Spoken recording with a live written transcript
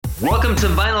Welcome to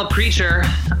Vinyl Preacher.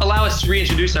 Allow us to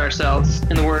reintroduce ourselves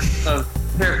in the words of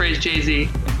paraphrase Jay-Z.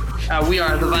 We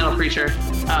are the Vinyl Preacher.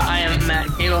 I am Matt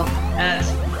Cadle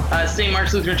at St.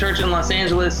 Mark's Lutheran Church in Los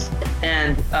Angeles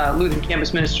and Lutheran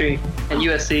Campus Ministry at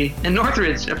USC and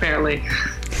Northridge, apparently.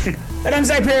 And I'm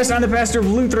Zach Paris. I'm the pastor of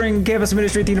Lutheran Campus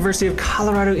Ministry at the University of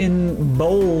Colorado in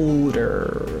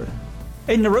Boulder.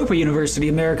 In Naropa University,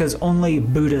 America's only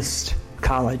Buddhist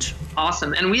college.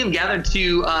 Awesome. And we have gathered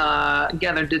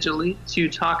digitally to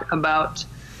talk about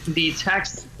the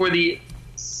text for is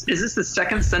this the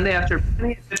second Sunday after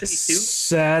Epiphany? Epiphany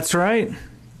 2? That's right.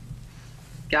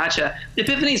 Gotcha.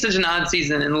 Epiphany is such an odd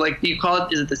season, and do you call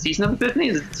it, is it the season of Epiphany?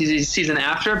 Is it the season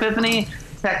after Epiphany?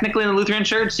 Technically in the Lutheran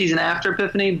Church, season after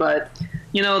Epiphany, but,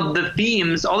 the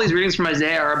themes, all these readings from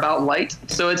Isaiah are about light,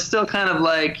 so it's still kind of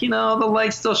the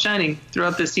light's still shining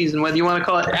throughout this season, whether you want to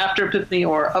call it after Epiphany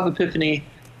or of Epiphany.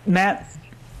 Matt?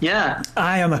 Yeah?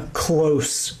 I am a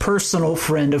close, personal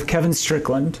friend of Kevin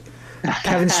Strickland.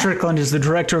 Kevin Strickland is the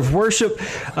director of worship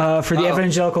for the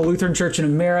Evangelical Lutheran Church in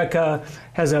America,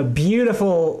 has a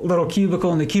beautiful little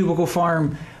cubicle in the cubicle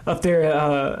farm up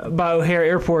there by O'Hare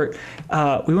Airport.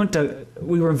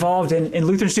 We were involved in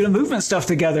Lutheran student movement stuff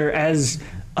together as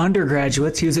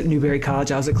undergraduates. He was at Newberry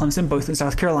College. I was at Clemson, both in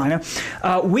South Carolina.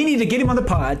 We need to get him on the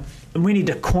pod, and we need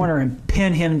to corner and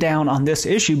pin him down on this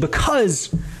issue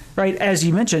because, right, as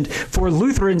you mentioned, for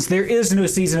Lutherans, there is no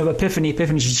season of Epiphany.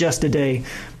 Epiphany is just a day.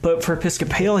 But for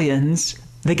Episcopalians,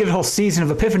 they get a whole season of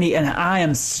Epiphany, and I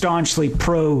am staunchly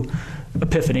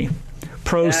pro-Epiphany,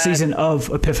 pro-season of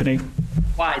Epiphany.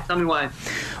 Why? Tell me why.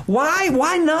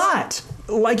 Why not?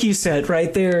 Like you said,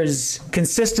 right, there's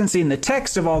consistency in the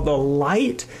text of all the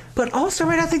light, but also,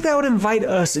 right, I think that would invite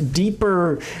us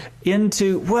deeper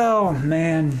into, well,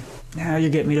 man, now you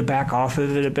get me to back off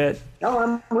of it a bit. No,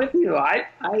 I'm with you. I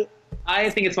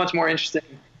think it's much more interesting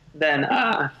than,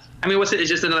 what's it? It's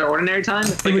just another ordinary time?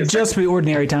 It would just be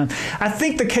ordinary time. I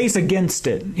think the case against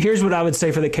it, here's what I would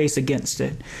say for the case against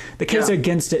it. The case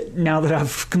against it, now that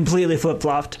I've completely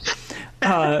flip-flopped,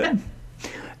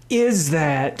 is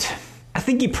that I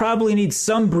think you probably need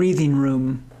some breathing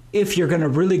room if you're going to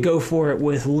really go for it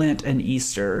with Lent and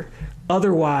Easter.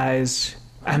 Otherwise,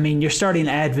 you're starting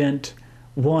Advent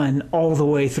 1 all the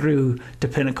way through to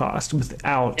Pentecost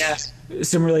without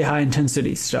some really high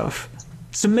intensity stuff.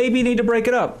 So maybe you need to break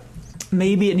it up.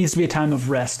 Maybe it needs to be a time of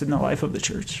rest in the life of the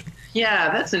church. Yeah,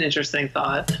 that's an interesting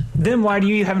thought. Then why do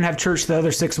you have church the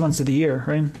other 6 months of the year,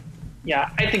 right?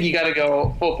 Yeah, I think you got to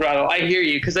go full throttle. I hear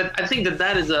you, because I think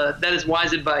that is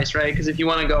wise advice, right? Because if you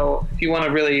want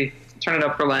to really turn it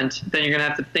up for Lent, then you're gonna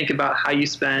have to think about how you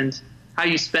spend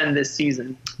this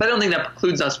season. But I don't think that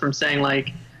precludes us from saying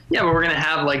but we're gonna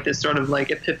have this sort of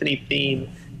Epiphany theme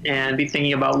and be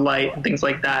thinking about light and things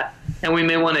like that. And we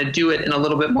may want to do it in a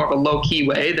little bit more of a low key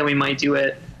way than we might do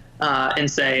it in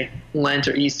say Lent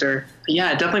or Easter. But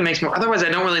yeah, it definitely makes more. Otherwise, I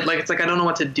don't really I don't know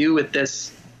what to do with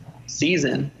this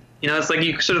season. It's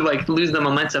you sort of lose the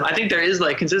momentum. I think there is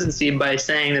consistency by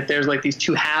saying that there's these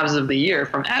two halves of the year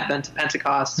from Advent to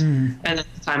Pentecost and then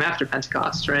the time after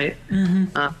Pentecost, right? Mm-hmm.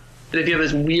 But if you have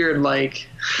this weird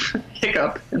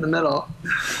hiccup in the middle,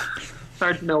 it's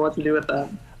hard to know what to do with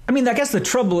that. I guess the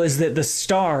trouble is that the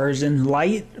stars and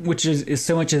light, which is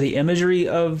so much of the imagery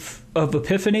of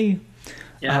Epiphany,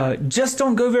 just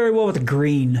don't go very well with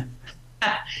green.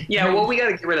 Yeah, well, we got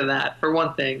to get rid of that for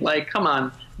one thing. Come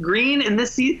on. Green in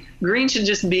this season, green should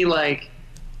just be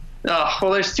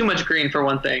there's too much green for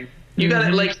one thing. You got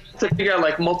to figure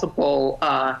out multiple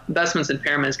investments in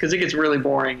pyramids because it gets really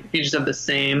boring if you just have the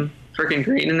same freaking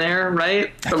green in there,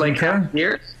 right? For half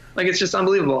years. It's just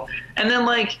unbelievable. And then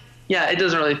it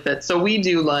doesn't really fit. So we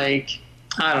do I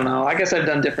don't know. I guess I've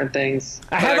done different things.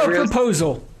 I have a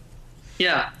proposal.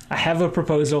 Yeah. I have a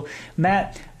proposal.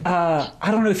 Matt, I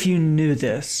don't know if you knew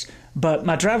this, but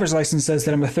my driver's license says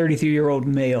that I'm a 33-year-old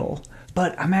male,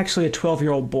 but I'm actually a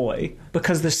 12-year-old boy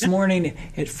because this morning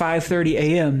at 5:30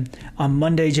 a.m. on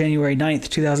Monday, January 9th,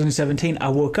 2017, I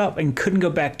woke up and couldn't go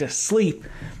back to sleep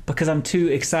because I'm too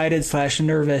excited /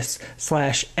 nervous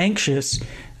 / anxious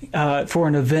for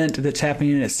an event that's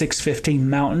happening at 6:15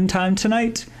 Mountain Time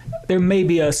tonight. There may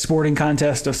be a sporting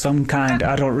contest of some kind.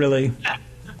 I don't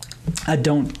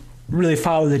really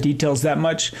follow the details that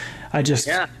much. I just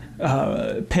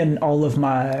pin all of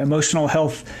my emotional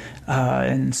health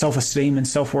and self-esteem and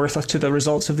self-worth to the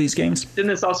results of these games. Didn't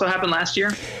this also happen last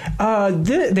year?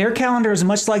 Their calendar is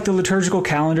much like the liturgical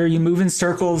calendar. You move in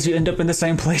circles, you end up in the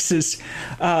same places.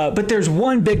 But there's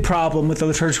one big problem with the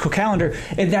liturgical calendar,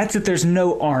 and that's that there's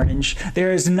no orange.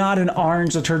 There is not an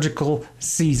orange liturgical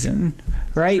season,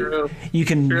 right? True. You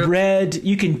can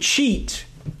you can cheat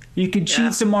You could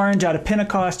cheat some orange out of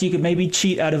Pentecost. You could maybe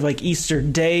cheat out of like Easter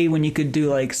Day when you could do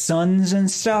like suns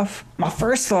and stuff. My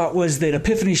first thought was that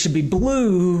Epiphany should be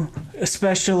blue,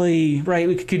 especially, right?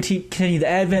 We could continue the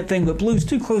Advent thing, but blue's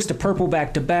too close to purple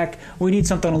back to back. We need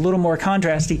something a little more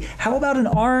contrasty. How about an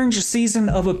orange season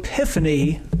of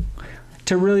Epiphany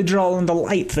to really draw in the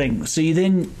light thing? So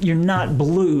you're not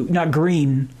blue, not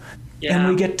green, and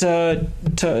we get to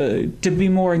be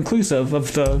more inclusive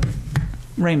of the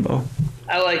rainbow.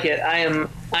 I like it. I am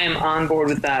on board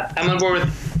with that. I'm on board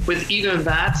with either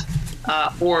that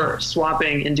or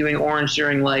swapping and doing orange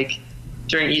during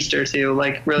Easter too.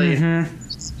 Like really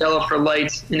yellow for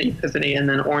light in Epiphany and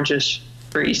then orangish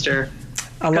for Easter.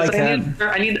 I like that.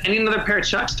 I need another pair of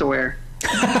Chucks to wear.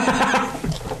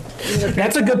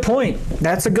 That's a good point.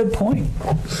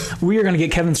 We are going to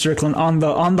get Kevin Strickland on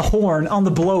the horn, on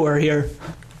the blower here.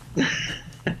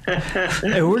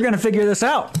 And we're going to figure this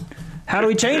out. How do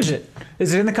we change it?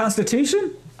 Is it in the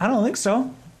Constitution? I don't think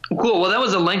so. Cool. Well, that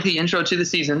was a lengthy intro to the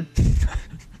season.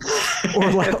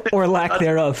 or lack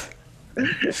thereof.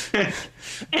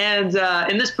 And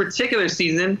in this particular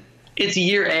season, it's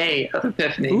year A of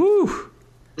Epiphany. Ooh.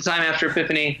 The time after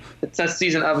Epiphany. It's the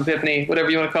season of Epiphany,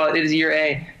 whatever you want to call it. It is year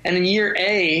A. And in year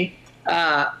A,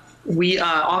 we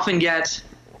often get...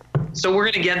 So we're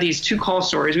going to get these 2 call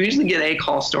stories. We usually get a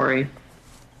call story.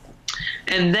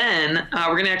 And then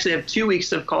we're going to actually have 2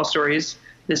 weeks of call stories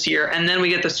this year. And then we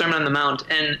get the Sermon on the Mount.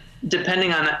 And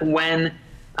depending on when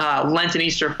Lent and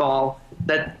Easter fall,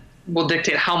 that will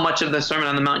dictate how much of the Sermon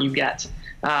on the Mount you get.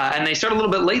 And they start a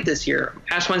little bit late this year.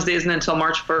 Ash Wednesday isn't until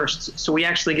March 1st. So we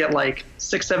actually get like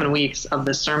 6-7 weeks of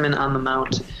the Sermon on the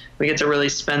Mount. We get to really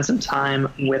spend some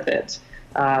time with it.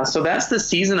 So that's the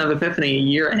season of Epiphany,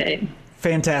 year A.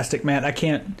 Fantastic, Matt.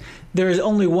 There is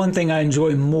only one thing I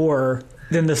enjoy more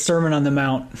than the Sermon on the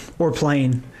Mount or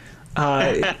playing.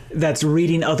 That's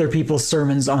reading other people's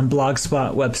sermons on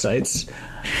Blogspot websites.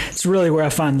 It's really where I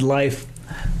find life.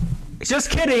 Just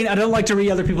kidding. I don't like to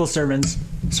read other people's sermons.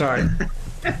 Sorry.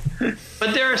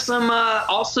 But there are some,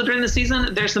 also during the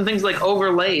season, there's some things like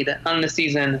overlaid on the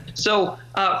season. So,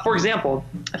 for example,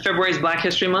 February is Black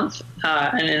History Month,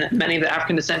 and in many of the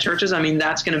African descent churches, I mean,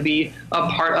 that's going to be a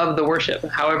part of the worship.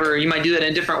 However, you might do that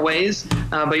in different ways,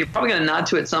 but you're probably going to nod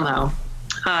to it somehow.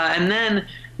 And then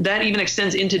that even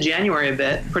extends into January a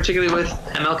bit, particularly with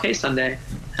MLK Sunday.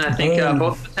 And I think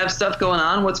both have stuff going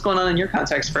on. What's going on in your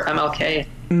context for MLK?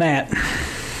 Matt.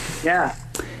 Yeah.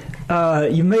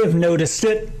 You may have noticed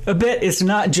it a bit. It's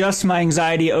not just my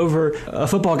anxiety over a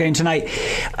football game tonight.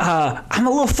 I'm a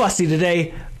little fussy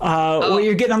today. What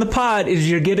you're getting on the pod is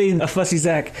you're getting a fussy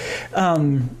Zach.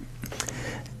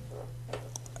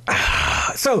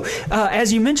 So,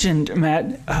 as you mentioned,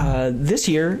 Matt, this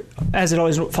year, as it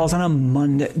always falls on a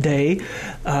Monday,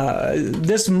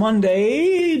 this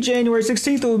Monday, January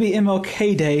 16th, will be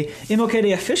MLK Day. MLK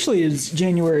Day officially is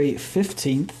January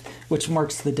 15th, which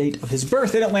marks the date of his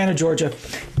birth in Atlanta, Georgia.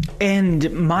 And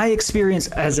my experience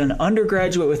as an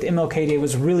undergraduate with MLK Day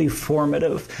was really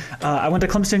formative. I went to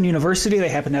Clemson University. They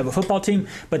happen to have a football team,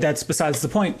 but that's besides the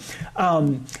point.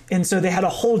 And so they had a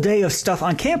whole day of stuff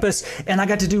on campus, and I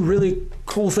got to do really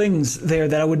cool things there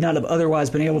that I would not have otherwise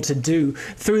been able to do.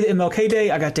 Through the MLK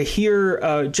Day, I got to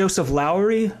hear Joseph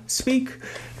Lowery speak.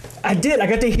 I did. I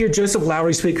got to hear Joseph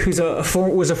Lowery speak, who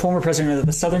was a former president of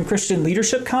the Southern Christian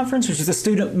Leadership Conference, which is the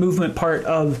student movement part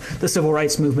of the civil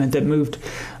rights movement that moved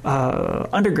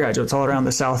undergraduates all around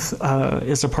the South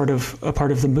as a part of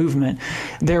the movement.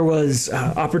 There was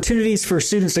opportunities for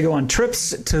students to go on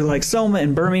trips to like Selma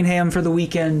and Birmingham for the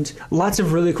weekend. Lots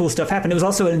of really cool stuff happened. It was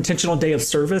also an intentional day of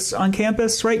service on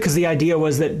campus, right? Because the idea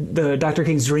was that the Dr.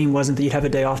 King's dream wasn't that you'd have a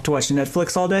day off to watch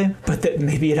Netflix all day, but that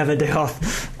maybe you'd have a day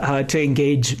off to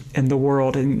engage in the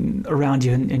world and around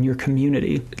you in your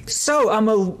community. So I'm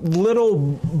a little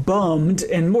bummed,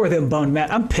 and more than bummed, Matt,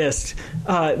 I'm pissed.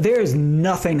 There is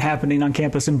nothing happening on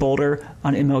campus in Boulder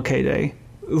on MLK Day.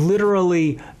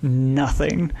 Literally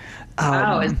nothing.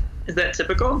 Wow, is that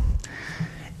typical?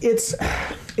 It's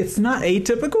not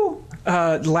atypical.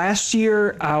 Last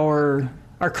year, our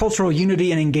Cultural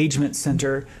Unity and Engagement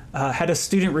Center had a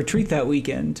student retreat that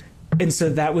weekend. And so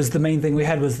that was the main thing we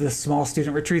had, was this small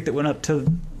student retreat that went up to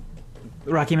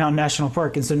Rocky Mountain National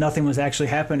Park, and so nothing was actually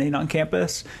happening on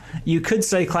campus. You could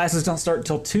say classes don't start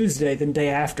until Tuesday, the day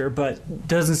after, but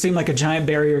doesn't seem like a giant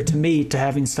barrier to me to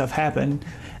having stuff happen.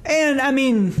 And I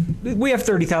mean, we have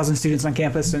 30,000 students on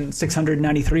campus, and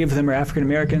 693 of them are African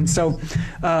American, so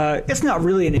it's not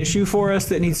really an issue for us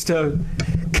that needs to...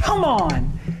 Come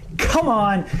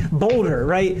on, Boulder,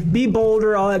 right? Be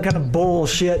Boulder, all that kind of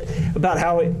bullshit about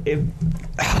how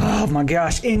oh my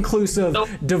gosh, inclusive,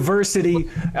 diversity,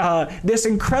 this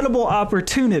incredible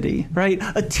opportunity, right?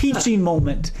 A teaching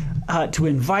moment to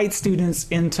invite students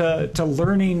into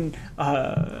learning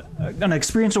an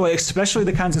experiential way, especially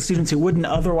the kinds of students who wouldn't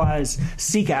otherwise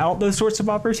seek out those sorts of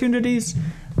opportunities.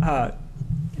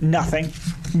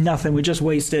 Nothing. We just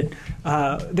waste it.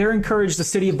 They're encouraged. The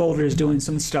city of Boulder is doing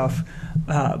some stuff,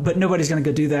 but nobody's going to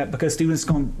go do that because students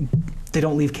they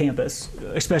don't leave campus,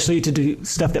 especially to do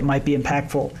stuff that might be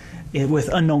impactful with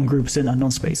unknown groups in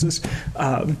unknown spaces.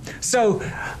 So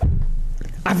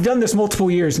I've done this multiple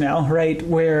years now, right,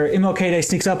 where MLK Day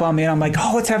sneaks up on me and I'm like,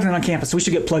 oh, what's happening on campus? We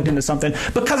should get plugged into something.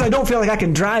 Because I don't feel like I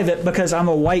can drive it because I'm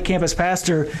a white campus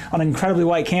pastor on an incredibly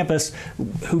white campus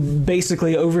who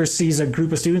basically oversees a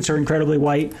group of students who are incredibly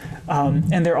white.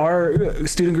 And there are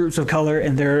student groups of color,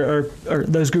 and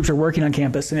those groups are working on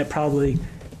campus, and it probably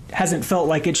hasn't felt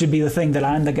like it should be the thing that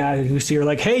I'm the guy who's here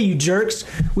like, hey, you jerks,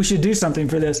 we should do something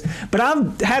for this. But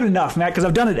I've had enough, Matt, because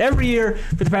I've done it every year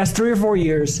for the past 3 or 4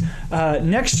 years.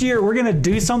 Next year, we're going to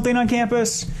do something on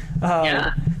campus.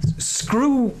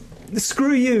 Screw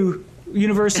you,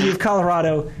 University of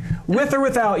Colorado. With or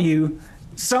without you,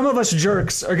 some of us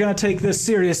jerks are going to take this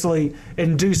seriously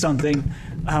and do something.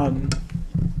 Yeah,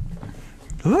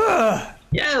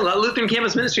 let Lutheran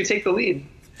Campus Ministry take the lead.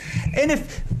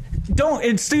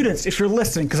 And students, if you're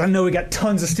listening, because I know we got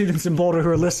tons of students in Boulder who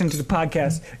are listening to the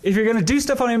podcast, if you're going to do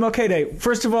stuff on MLK Day,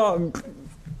 first of all,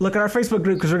 look at our Facebook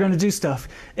group because we're going to do stuff.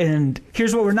 And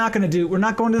here's what we're not going to do. We're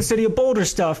not going to the city of Boulder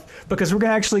stuff because we're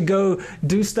going to actually go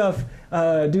do stuff, do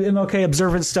MLK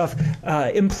observance stuff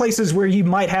in places where you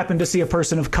might happen to see a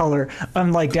person of color,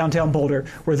 unlike downtown Boulder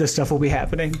where this stuff will be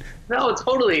happening. No,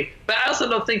 totally. But I also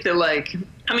don't think that, I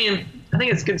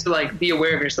think it's good to, be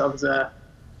aware of yourself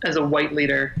as a white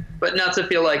leader, but not to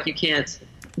feel like you can't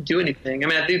do anything.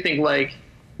 I do think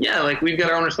we've got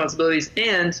our own responsibilities,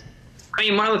 and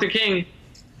Martin Luther King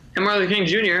and Martin Luther King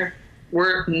Jr.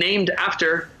 were named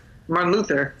after Martin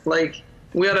Luther.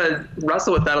 We ought to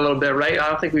wrestle with that a little bit, right? I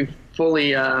don't think we've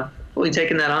fully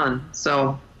taken that on.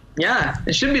 So yeah,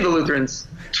 it should be the Lutherans.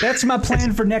 That's my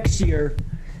plan for next year,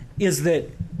 is that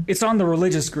it's on the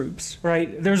religious groups,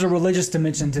 right? There's a religious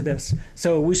dimension to this.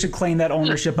 So we should claim that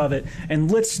ownership of it. And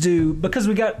because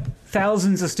we got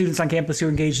thousands of students on campus who are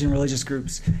engaged in religious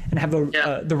groups, and have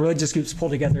the religious groups pull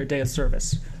together a day of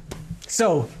service.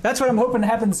 So that's what I'm hoping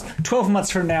happens 12 months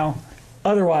from now.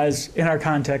 Otherwise, in our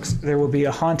context, there will be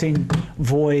a haunting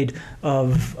void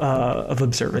of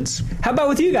observance. How about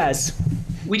with you guys?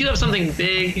 We do have something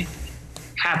big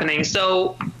happening.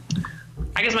 So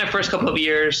I guess my first couple of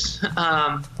years,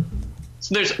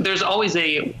 so there's always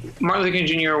a Martin Luther King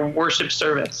Jr. worship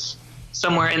service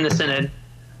somewhere in the Synod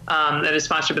that is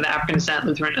sponsored by the African Descent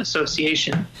Lutheran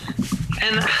Association.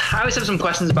 And I always have some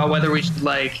questions about whether we should,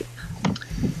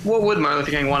 what would Martin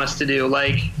Luther King want us to do?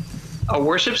 A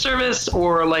worship service,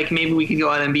 or maybe we could go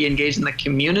out and be engaged in the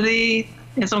community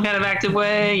in some kind of active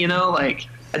way,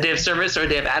 a day of service or a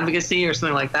day of advocacy or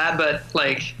something like that. But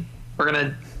we're going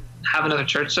to have another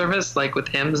church service with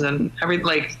hymns and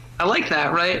everything. I like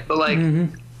that, right? But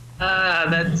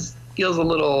that feels a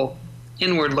little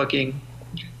inward looking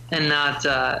and not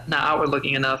outward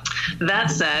looking enough.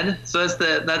 That said, so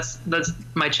that's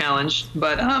my challenge.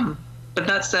 But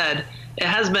that said, it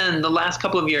has been, the last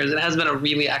couple of years, it has been a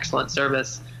really excellent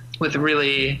service with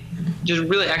really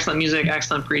excellent music,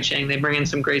 excellent preaching. They bring in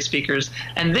some great speakers.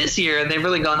 And this year, they've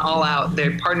really gone all out.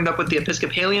 They've partnered up with the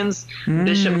Episcopalians.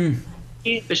 Bishop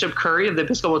Curry of the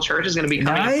Episcopal Church is going to be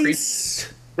coming to preach.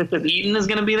 Bishop Eaton is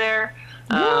going to be there.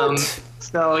 So this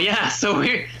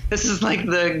is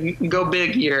the go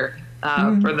big year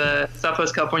for the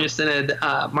Southwest California Synod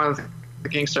Martin Luther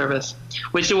King service,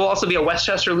 which will also be a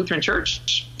Westchester Lutheran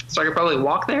Church. So I could probably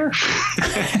walk there.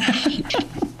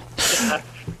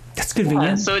 That's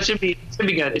convenient. So it should be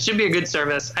good. It should be a good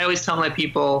service. I always tell my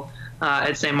people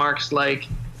at St. Mark's,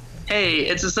 hey,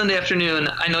 it's a Sunday afternoon.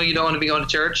 I know you don't want to be going to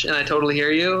church, and I totally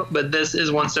hear you, but this is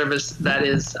one service that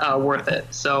is worth it.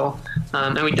 So,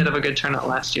 and we did have a good turnout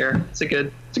last year. It's a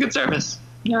good service.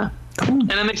 Yeah. Cool.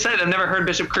 And I'm excited. I've never heard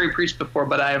Bishop Curry preach before,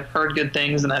 but I've heard good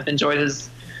things, and I've enjoyed his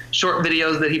short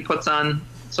videos that he puts on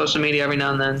social media every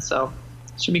now and then. So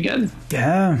it should be good.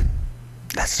 Yeah.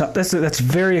 That's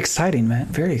very exciting, man.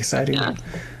 Very exciting.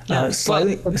 Yeah.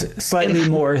 Slightly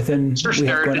more than we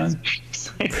have going on.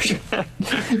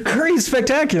 Curry's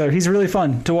spectacular. He's really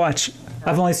fun to watch.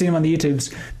 I've only seen him on the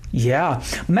YouTubes. Yeah.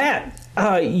 Matt,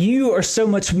 you are so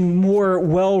much more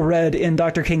well-read in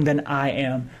Dr. King than I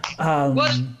am.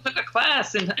 What? I took a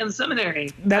class in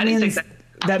seminary. That means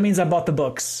that means I bought the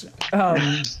books.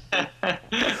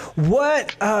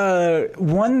 What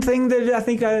one thing that I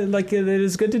think I like that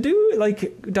is good to do,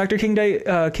 like Dr. King Day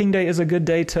is a good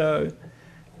day to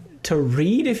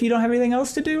read if you don't have anything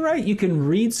else to do, right? You can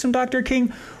read some Dr.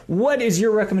 King. What is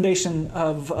your recommendation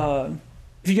of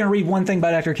if you're going to read one thing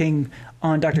by Dr. King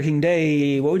on Dr. King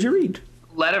Day, what would you read?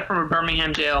 Letter from a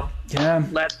Birmingham Jail. Yeah.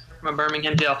 Letter from a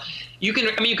Birmingham Jail. You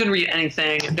can read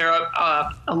anything. There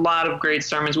are a lot of great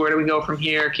sermons. Where do we go from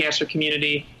here? Chaos for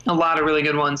Community. A lot of really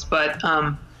good ones. But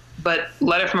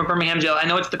Letter from a Birmingham Jail, I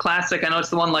know it's the classic. I know it's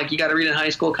the one like you got to read in high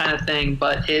school kind of thing,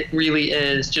 but it really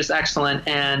is just excellent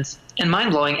and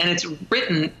mind-blowing. And it's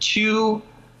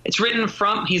written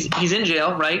from, he's in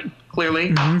jail, right? Clearly.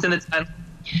 Mm-hmm. It's in the title.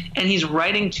 And he's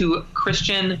writing to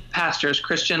Christian pastors,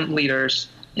 Christian leaders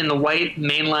in the white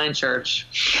mainline church.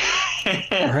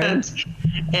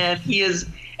 and he is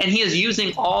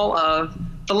using all of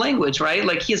the language, right?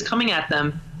 Like he is coming at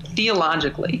them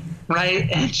theologically, right?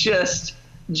 And just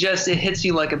it hits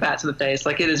you like a bat to the face.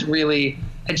 Like it's just really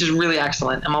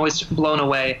excellent. I'm always blown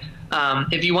away.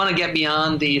 If you want to get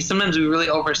beyond sometimes we really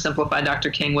oversimplify Dr.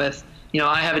 King with,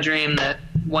 I have a dream that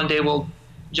one day we'll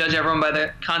judge everyone by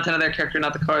the content of their character,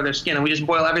 not the color of their skin. And we just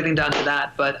boil everything down to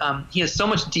that. But he is so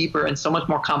much deeper and so much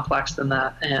more complex than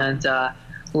that. And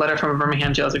Letter from a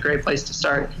Birmingham Jail is a great place to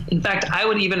start. In fact, I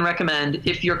would even recommend,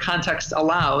 if your context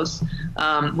allows,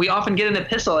 we often get an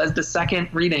epistle as the second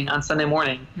reading on Sunday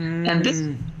morning. And this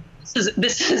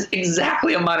is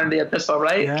exactly a modern day epistle,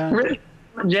 right? Yeah. Written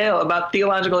from jail about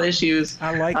theological issues.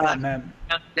 I like that, man.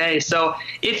 So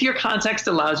if your context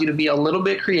allows you to be a little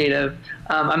bit creative,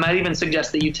 I might even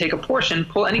suggest that you take a portion,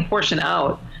 pull any portion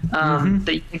out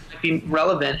that you think might be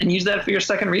relevant, and use that for your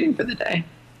second reading for the day.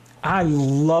 I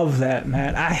love that,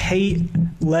 Matt. I hate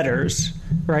letters,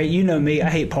 right? You know me. I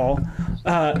hate Paul.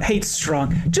 Hate's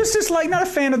strong. Just as like not a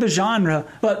fan of the genre,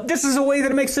 but this is a way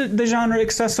that it makes the genre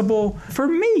accessible for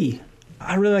me.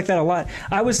 I really like that a lot.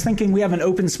 I was thinking we have an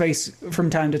open space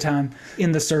from time to time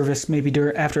in the service, maybe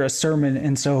after a sermon.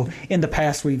 And so in the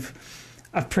past,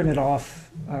 I've printed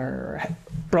off or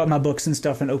brought my books and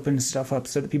stuff and opened stuff up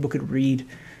so that people could read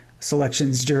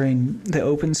selections during the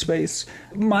open space.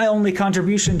 My only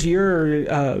contribution to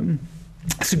your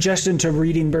suggestion to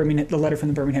reading the letter from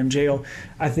the Birmingham jail,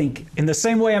 I think in the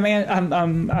same way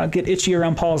I get itchy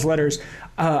around Paul's letters,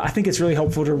 I think it's really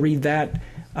helpful to read that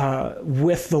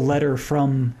with the letter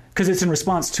because it's in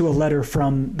response to a letter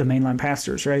from the mainline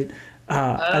pastors, right?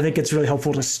 I think it's really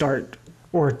helpful to start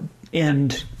or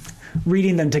end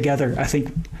reading them together. I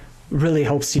think really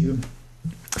helps you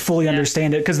fully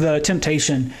understand it, because the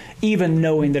temptation, even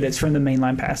knowing that it's from the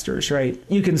mainline pastors, right?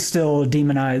 You can still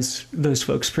demonize those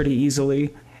folks pretty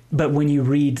easily. But when you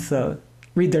read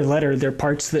their letter, there are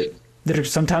parts that are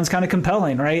sometimes kind of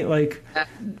compelling, right? Like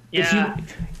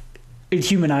it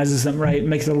humanizes them, right? It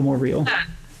makes it a little more real.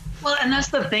 Well, and that's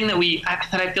the thing that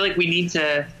I feel like we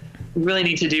really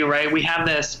need to do, right? We have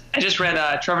this. I just read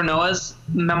Trevor Noah's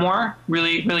memoir,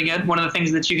 really, really good. One of the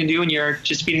things that you can do when you're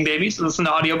just feeding babies, listen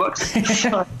to audiobooks.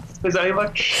 His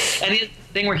audiobook, and he's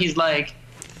the thing where he's like,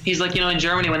 in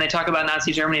Germany when they talk about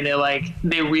Nazi Germany,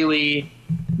 they really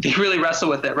wrestle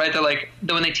with it, right? They're like,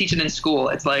 when they teach it in school,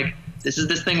 it's like, this is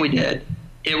this thing we did.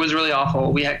 It was really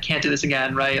awful. We can't do this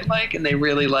again, right? Like, and they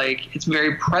really it's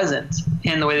very present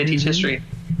in the way they teach history.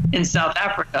 In South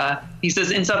Africa, he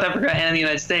says, in South Africa and in the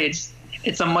United States,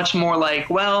 it's a much more like,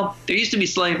 well, there used to be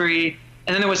slavery,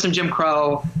 and then there was some Jim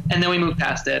Crow, and then we moved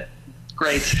past it.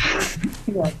 Great.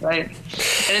 Yeah, right.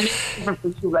 And it makes a difference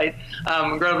for you, right?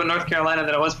 Growing up in North Carolina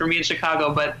than it was for me in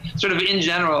Chicago, but sort of in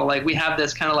general, like we have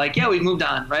this kind of like, we've moved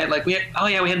on, right? Like we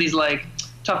had these like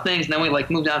tough things, and then we like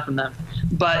moved on from them.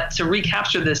 But to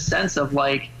recapture this sense of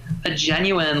like a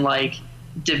genuine like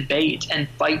debate and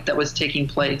fight that was taking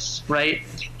place, right?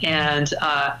 And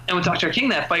with Dr. King,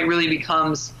 that fight really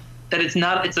becomes that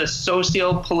it's a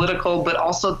socio-political but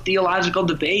also theological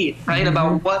debate, right?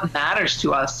 About what matters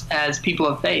to us as people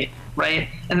of faith, right?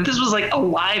 And this was like a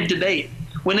live debate.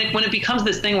 When it becomes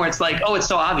this thing where it's like, oh, it's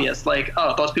so obvious, like,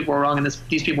 oh, those people were wrong and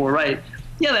these people were right.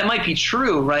 Yeah, that might be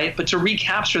true, right? But to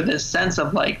recapture this sense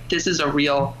of like, this is a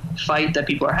real fight that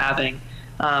people are having.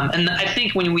 And I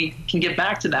think when we can get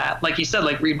back to that, like you said,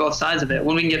 like read both sides of it,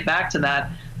 when we can get back to that,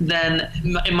 then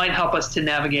it might help us to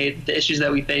navigate the issues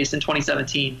that we face in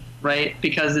 2017, right?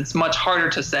 Because it's much harder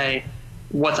to say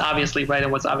what's obviously right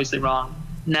and what's obviously wrong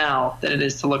now than it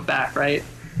is to look back, right?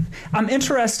 I'm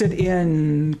interested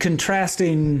in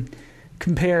comparing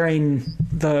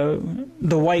the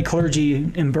white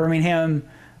clergy in Birmingham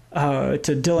to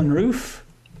Dylan Roof,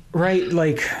 right?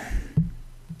 Like,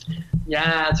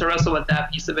 yeah, to wrestle with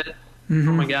that piece of it. Mm-hmm.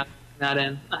 Oh my God, that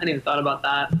in. I hadn't even thought about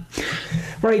that.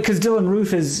 Right, because Dylan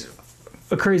Roof is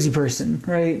a crazy person,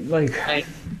 right? Like, Right.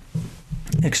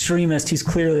 extremist. He's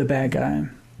clearly a bad guy.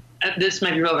 And this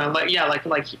might be relevant. Like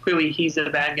clearly he's a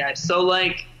bad guy. So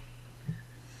like,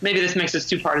 maybe this makes us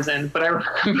too partisan, but I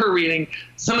remember reading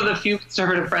some of the few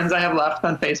conservative friends I have left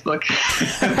on Facebook,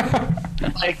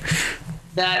 like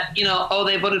that,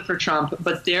 they voted for Trump,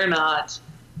 but they're not,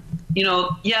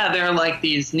 they're like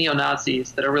these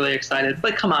neo-Nazis that are really excited,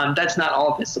 but come on, that's not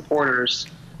all of his supporters.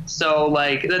 So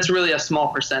like, that's really a small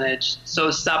percentage. So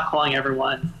stop calling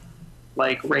everyone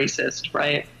like racist.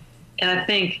 Right. And I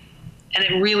think, and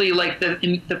it really like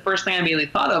the first thing I immediately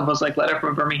thought of was like Letter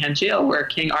from Birmingham Jail, where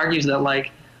King argues that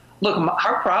like, look,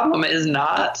 our problem is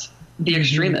not the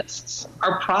extremists.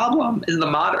 Our problem is the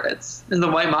moderates, is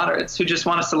the white moderates who just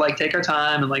want us to like take our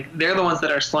time, and like they're the ones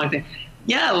that are slowing things.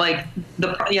 Yeah, like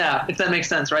if that makes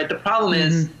sense, right? The problem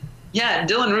is,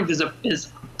 Dylan Roof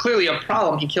is clearly a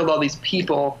problem. He killed all these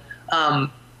people,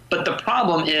 but the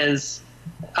problem is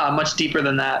much deeper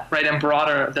than that, right, and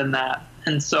broader than that.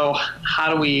 And so,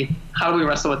 how do we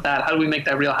wrestle with that? How do we make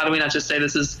that real? How do we not just say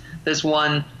this is this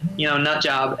one, nut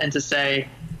job, and to say,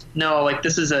 no, like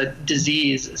this is a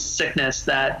disease, a sickness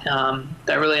that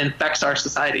really infects our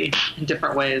society in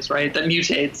different ways, right? That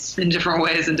mutates in different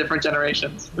ways in different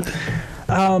generations.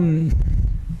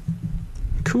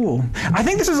 Cool. I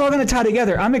think this is all going to tie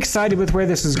together. I'm excited with where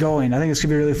this is going. I think it's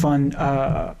going to be a really fun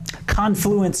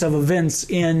confluence of events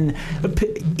in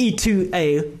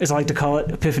E2A, as I like to call it,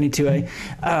 Epiphany 2A,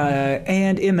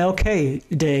 and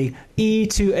MLK Day,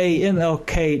 E2A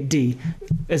MLKD,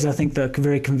 is I think the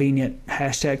very convenient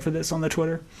hashtag for this on the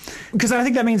Twitter. Because I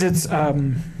think that means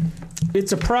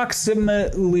it's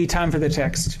approximately time for the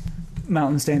text,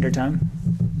 Mountain Standard Time.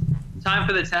 Time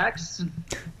for the text?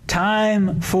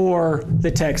 Time for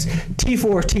the text.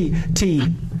 T4T,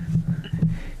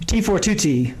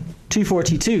 T4T2T,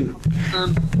 T4T2,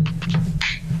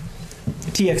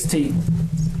 TXT.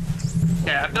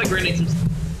 Yeah, I feel like we're going to need some...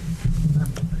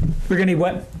 We're going to need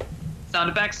what? Sound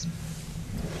effects?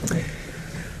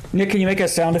 Nick, can you make a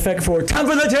sound effect for Time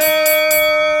for the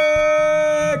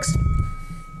Text?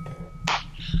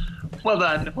 Well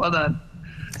done.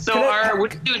 So are we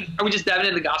just diving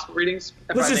into the gospel readings?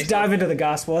 Let's just dive into the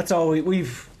gospel. That's all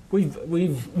we've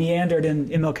meandered in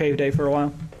MLK Day for a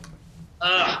while.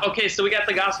 Okay, so we got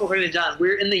the gospel according to John.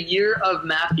 We're in the year of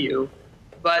Matthew,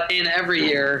 but in every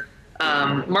year,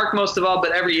 Mark most of all,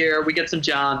 but every year we get some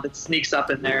John that sneaks up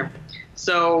in there.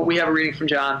 So we have a reading from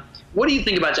John. What do you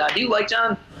think about John? Do you like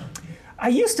John? I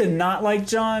used to not like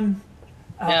John.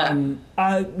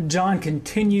 John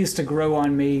continues to grow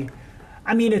on me.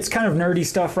 I mean, it's kind of nerdy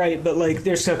stuff, right? But like,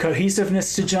 there's a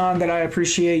cohesiveness to John that I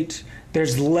appreciate.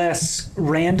 There's less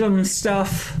random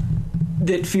stuff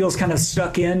that feels kind of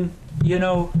stuck in,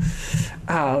 So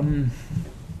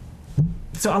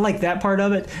I like that part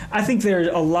of it. I think I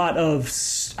have a lot of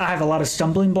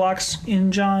stumbling blocks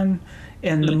in John,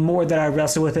 and the more that I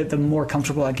wrestle with it, the more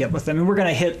comfortable I get with them. And we're going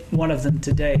to hit one of them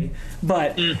today.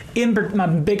 But my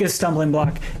biggest stumbling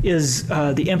block is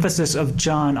the emphasis of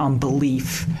John on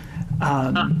belief.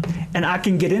 And I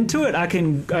can get into it. I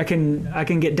can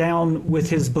get down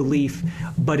with his belief,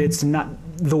 but it's not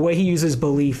the way he uses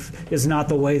belief is not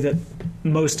the way that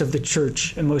most of the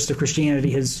church and most of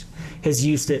Christianity has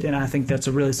used it. And I think that's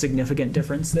a really significant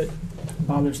difference that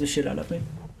bothers the shit out of me.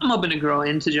 I'm hoping to grow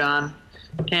into John,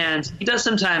 and he does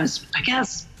sometimes. I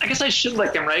guess I should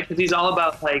like him, right? Because he's all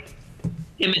about like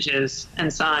images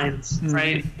and signs,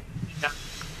 right? Yeah.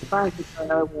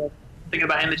 Thinking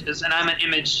about images, and I'm an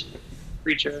image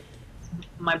preacher.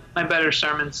 My better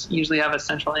sermons usually have a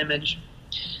central image,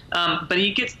 but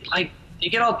you get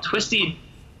all twisty.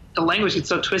 The language gets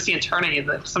so twisty and turny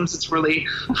that sometimes it's really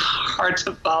hard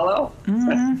to follow.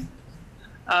 And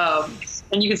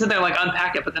you can sit there and like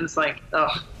unpack it, but then it's like,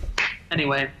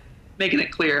 anyway, making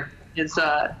it clear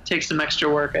takes some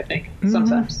extra work, I think,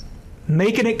 sometimes.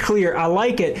 Making it clear. I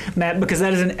like it, Matt, because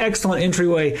that is an excellent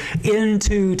entryway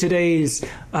into today's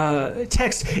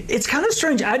text. It's kind of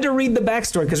strange. I had to read the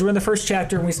backstory because we're in the first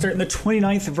chapter and we start in the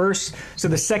 29th verse, so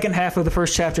the second half of the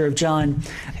first chapter of John.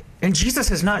 And Jesus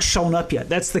has not shown up yet.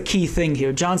 That's the key thing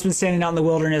here. John's been standing out in the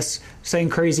wilderness saying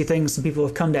crazy things, and people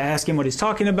have come to ask him what he's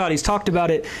talking about. He's talked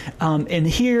about it. And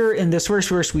here in this first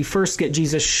verse, we first get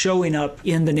Jesus showing up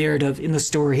in the narrative, in the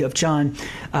story of John.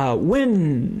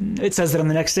 When it says that on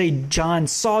the next day, John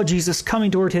saw Jesus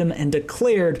coming toward him and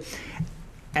declared,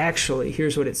 actually,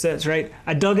 here's what it says, right?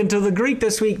 I dug into the Greek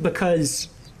this week because...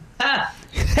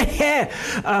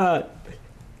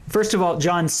 First of all,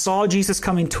 John saw Jesus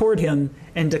coming toward him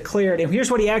and declared, and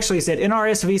here's what he actually said.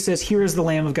 NRSV says, "Here is the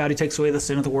Lamb of God who takes away the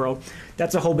sin of the world."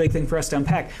 That's a whole big thing for us to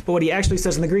unpack. But what he actually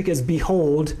says in the Greek is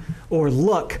 "behold" or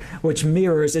 "look," which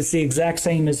mirrors. It's the exact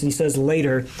same as he says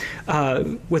later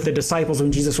with the disciples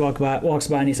when Jesus walks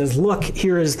by and he says, "Look,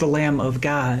 here is the Lamb of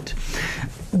God."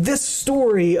 This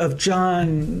story of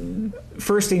John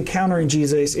first encountering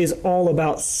Jesus is all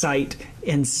about sight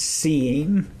and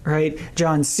seeing, right?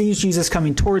 John sees Jesus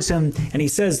coming towards him, and he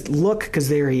says, "Look," because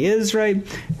there he is, right?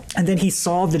 And then he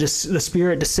saw the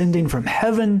Spirit descending from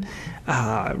heaven,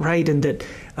 right? And that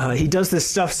he does this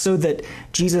stuff so that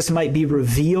Jesus might be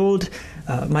revealed,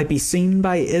 might be seen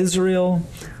by Israel.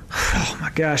 Oh my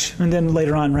gosh. And then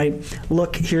later on, right?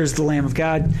 "Look, here's the Lamb of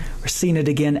God." We're seeing it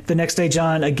again. The next day,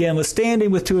 John again was standing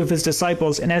with two of his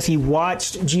disciples, and as he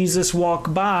watched Jesus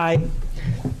walk by,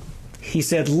 he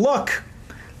said, "Look,"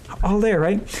 all there,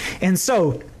 right? And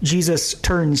so Jesus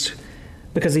turns,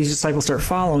 because these disciples start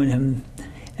following him,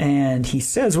 and he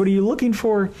says, "What are you looking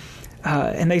for?"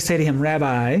 And they say to him,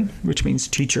 "Rabbi," which means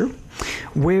teacher,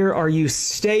 "where are you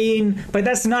staying?" But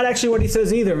that's not actually what he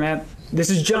says either, Matt. This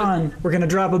is John. We're going to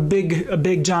drop a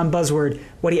big John buzzword.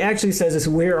 What he actually says is,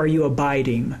 "Where are you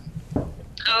abiding?"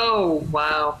 Oh,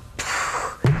 wow.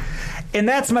 And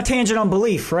that's my tangent on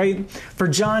belief, right? For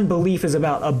John, belief is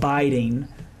about abiding.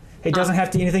 It doesn't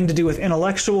have anything to do with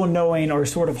intellectual knowing or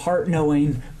sort of heart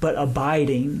knowing, but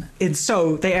abiding. And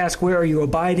so they ask, "Where are you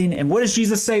abiding?" And what does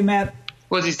Jesus say, Matt?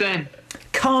 What's he saying?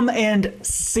 "Come and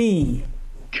see."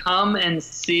 Come and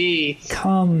see.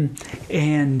 Come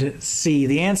and see.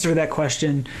 The answer to that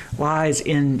question lies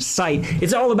in sight.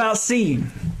 It's all about seeing.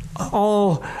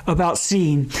 All about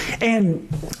seeing. And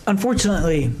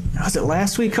unfortunately, was it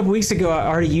last week, a couple weeks ago, I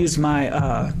already used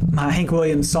my my Hank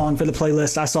Williams song for the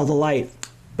playlist, "I Saw the Light."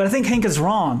 But I think Hank is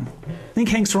wrong. I think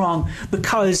Hank's wrong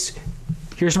because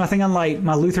here's my thing on light,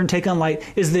 my Lutheran take on light,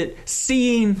 is that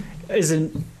seeing is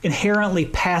an inherently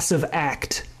passive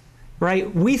act.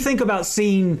 Right? We think about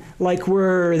seeing like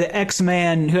we're the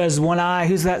X-Man who has one eye.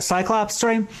 Who's that? Cyclops,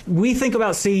 right? We think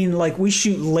about seeing like we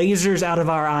shoot lasers out of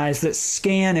our eyes that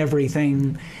scan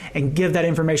everything and give that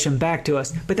information back to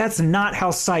us. But that's not how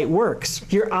sight works.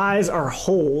 Your eyes are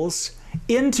holes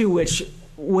into which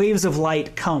waves of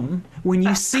light come. When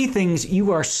you see things,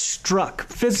 you are struck,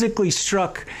 physically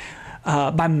struck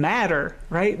by matter,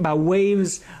 right? By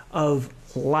waves of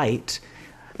light.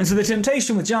 And so the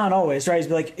temptation with John always, right, is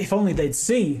be like, if only they'd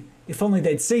see. If only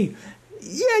they'd see.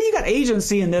 Yeah, you got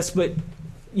agency in this, but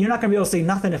you're not going to be able to see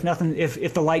nothing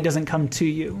if the light doesn't come to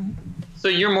you. So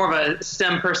you're more of a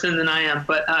STEM person than I am,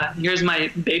 but here's my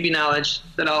baby knowledge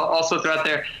that I'll also throw out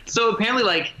there. So apparently,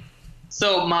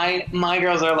 my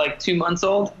girls are like 2 months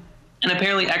old, and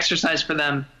apparently exercise for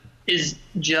them is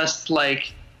just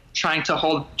like trying to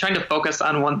focus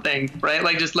on one thing, right?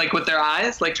 Like just like with their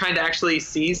eyes, like trying to actually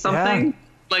see something. Yeah.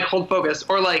 Like hold focus,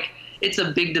 or like it's a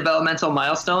big developmental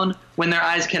milestone when their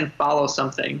eyes can follow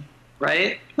something,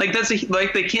 right? Like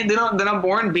they're not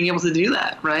born being able to do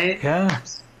that, right? Yeah.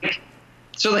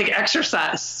 So like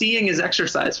exercise, seeing is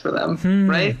exercise for them,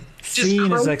 right?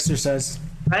 Seeing is exercise,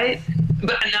 right?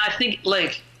 But and I think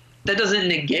like that doesn't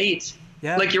negate.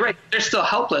 Yeah. Like you're right, they're still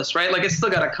helpless, right? Like it's still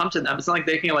got to come to them. It's not like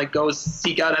they can like go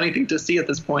seek out anything to see at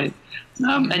this point,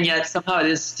 and yet somehow it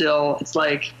is still. It's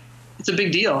like. It's a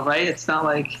big deal, right? It's not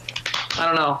like, I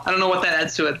don't know what that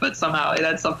adds to it, but somehow it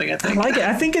adds something, I think. I like it.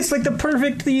 I think it's like the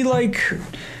perfect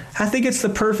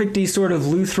sort of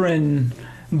Lutheran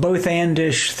both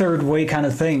and-ish third way kind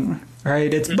of thing,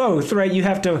 right? It's both, right? You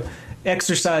have to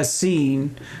exercise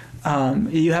seeing.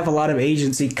 You have a lot of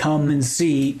agency, come and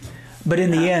see. But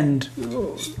in the end,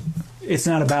 it's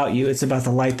not about you. It's about the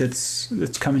light that's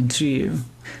coming to you.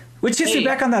 Which gets me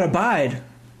back on that abide.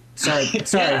 Sorry.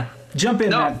 Yeah. Jump in,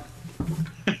 Matt.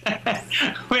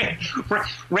 Wait,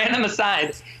 random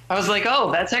aside. I was like,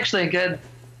 oh, that's actually a good.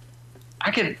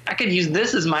 I could use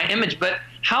this as my image. But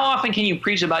how often can you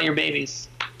preach about your babies?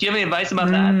 Do you have any advice about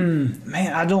that?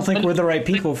 Man, I don't think we're the right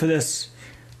people for this.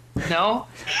 No.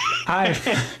 I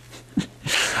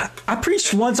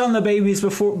preached once on the babies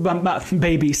before.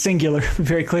 Baby singular,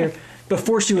 very clear.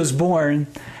 Before she was born,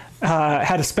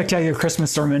 had a spectacular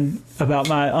Christmas sermon about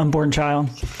my unborn child.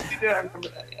 Yeah, I remember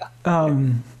that.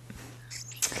 Yeah.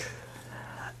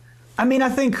 I mean, I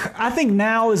think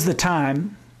now is the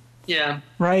time. Yeah.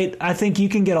 Right? I think you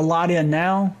can get a lot in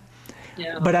now.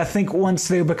 Yeah. But I think once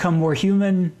they become more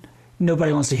human,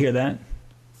 nobody wants to hear that.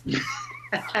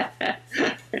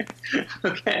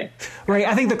 Okay. Right?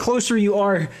 I think the closer you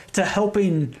are to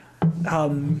helping,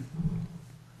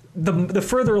 the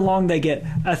further along they get,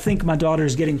 I think my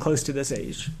daughter's getting close to this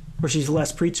age where she's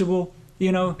less preachable,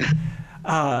 you know?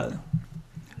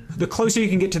 the closer you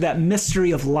can get to that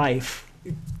mystery of life,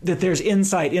 that there's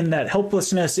insight in that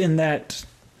helplessness, in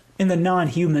the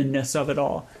non-humanness of it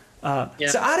all.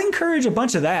 So I'd encourage a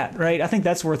bunch of that, right? I think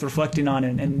that's worth reflecting on,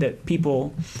 and that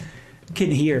people can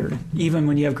hear, even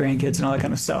when you have grandkids and all that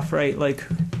kind of stuff, right? Like,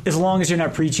 as long as you're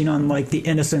not preaching on like the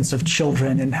innocence of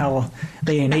children and how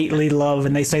they innately love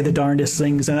and they say the darndest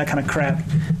things and that kind of crap,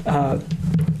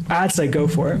 I'd say go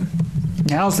for it.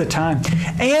 Now's the time.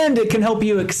 And it can help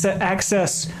you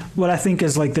access what I think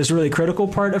is like this really critical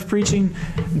part of preaching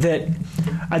that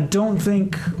I don't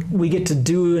think we get to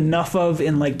do enough of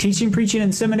in like teaching preaching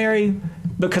in seminary,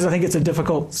 because I think it's a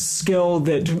difficult skill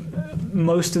that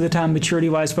most of the time,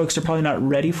 maturity-wise, folks are probably not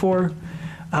ready for.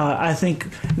 I think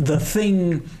the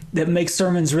thing that makes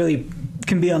sermons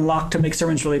can be unlocked to make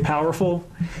sermons really powerful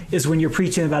is when you're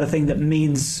preaching about a thing that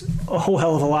means a whole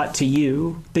hell of a lot to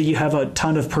you, that you have a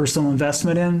ton of personal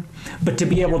investment in. But to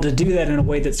be able to do that in a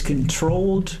way that's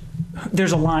controlled,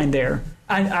 there's a line there.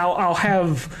 I'll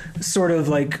have sort of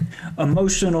like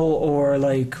emotional or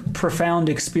like profound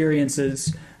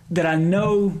experiences that I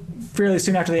know fairly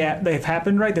soon after they've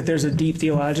happened, right, that there's a deep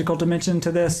theological dimension to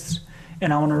this,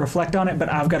 and I want to reflect on it, but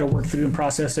I've got to work through and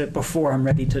process it before I'm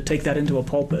ready to take that into a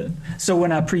pulpit. So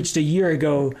when I preached a year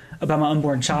ago about my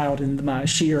unborn child and my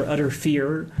sheer, utter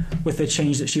fear with the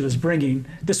change that she was bringing,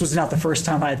 this was not the first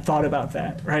time I had thought about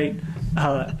that, right?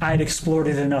 I had explored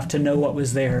it enough to know what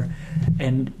was there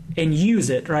and use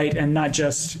it, right? And not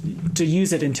just to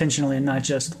use it intentionally and not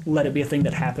just let it be a thing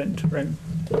that happened, right?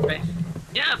 Right.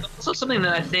 Yeah, but also something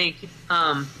that I think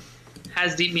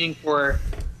has deep meaning for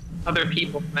other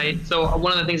people, right? So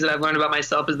one of the things that I've learned about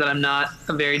myself is that I'm not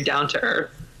a very down-to-earth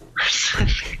person.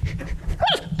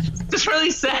 It's just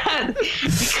really sad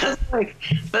because like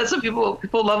that's what people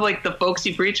love, like the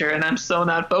folksy preacher, and I'm so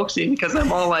not folksy because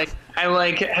I'm all like I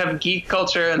like have geek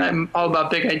culture and I'm all about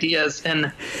big ideas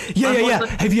and yeah.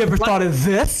 Have you ever thought of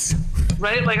this?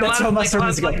 Right, like that's a lot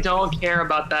of like don't care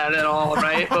about that at all,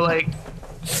 right?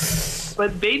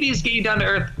 But babies get you down to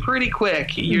earth pretty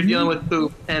quick. You're dealing with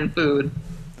poop and food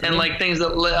and like things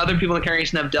that other people in the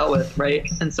congregation have dealt with, right?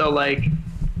 And so like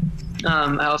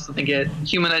I also think it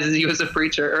humanizes you as a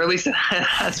preacher, or at least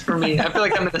that's for me. I feel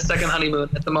like I'm in the second honeymoon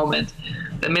at the moment.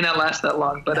 That may not last that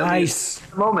long, but at least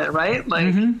the moment, right?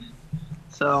 Like,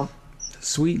 so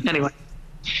sweet. Anyway,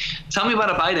 tell me about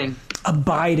abiding.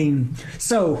 Abiding.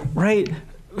 So, right,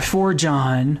 for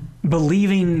John,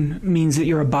 believing means that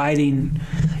you're abiding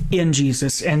in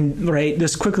Jesus, and right,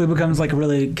 this quickly becomes like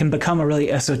can become a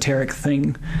really esoteric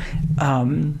thing.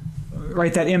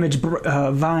 Right, that image,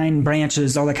 vine,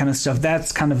 branches, all that kind of stuff,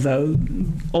 that's kind of the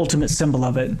ultimate symbol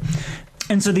of it.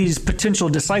 And so these potential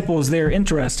disciples, they're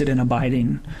interested in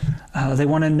abiding. They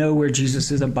want to know where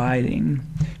Jesus is abiding.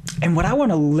 And what I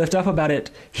want to lift up about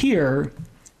it here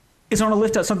is I want to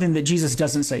lift up something that Jesus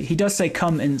doesn't say. He does say,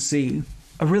 come and see.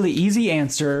 A really easy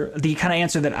answer, the kind of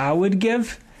answer that I would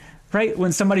give, right?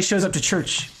 When somebody shows up to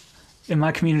church in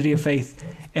my community of faith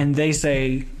and they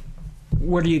say,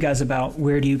 what are you guys about?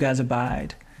 Where do you guys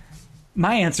abide?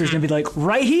 My answer is going to be like,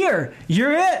 right here.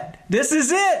 You're it. This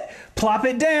is it. Plop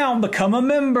it down. Become a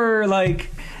member. Like,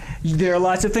 there are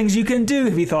lots of things you can do.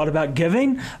 Have you thought about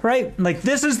giving? Right? Like,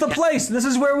 this is the place. This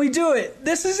is where we do it.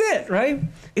 This is it. Right?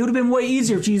 It would have been way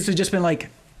easier if Jesus had just been like,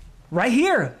 right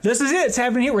here. This is it. It's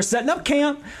happening here. We're setting up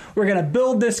camp. We're going to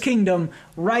build this kingdom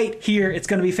right here. It's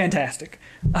going to be fantastic.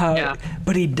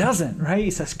 But he doesn't, right?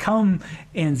 He says, come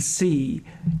and see.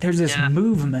 There's this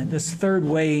movement, this third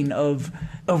weighing of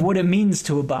what it means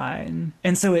to abide.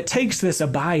 And so it takes this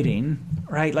abiding,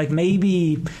 right? Like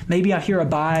maybe I hear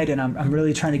abide and I'm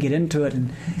really trying to get into it.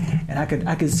 And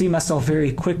I could see myself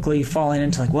very quickly falling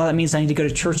into like, well, that means I need to go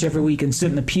to church every week and sit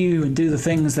in the pew and do the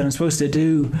things that I'm supposed to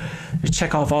do to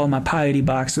check off all of my piety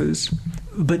boxes.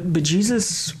 But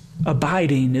Jesus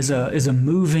abiding is a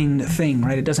moving thing,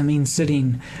 right? It doesn't mean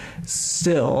sitting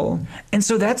still. And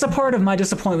so that's a part of my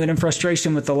disappointment and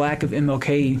frustration with the lack of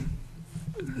MLK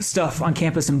stuff on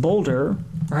campus in Boulder,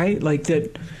 right? Like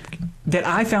that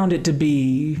I found it to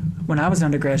be, when I was an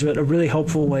undergraduate, a really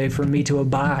helpful way for me to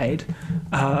abide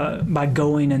by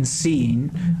going and seeing,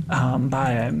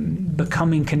 by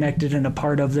becoming connected and a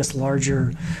part of this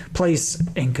larger place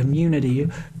and community.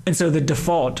 And so the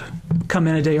default, come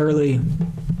in a day early,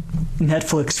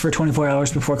 Netflix for 24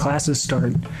 hours before classes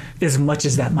start, as much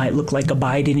as that might look like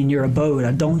abiding in your abode,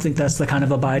 I don't think that's the kind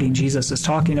of abiding Jesus is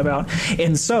talking about.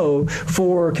 And so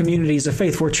for communities of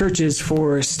faith, for churches,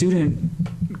 for student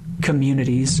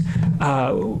communities,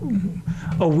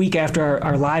 a week after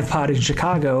our live pod in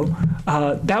Chicago,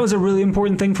 that was a really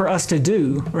important thing for us to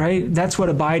do, right? That's what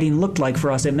abiding looked like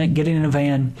for us. It meant getting in a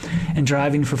van and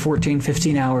driving for 14,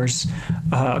 15 hours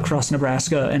across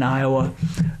Nebraska and Iowa,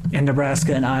 and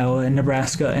Nebraska and Iowa, and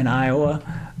Nebraska and Iowa,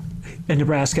 and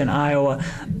Nebraska and Iowa,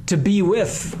 to be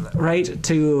with, right?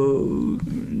 To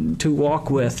walk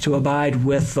with, to abide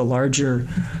with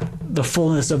the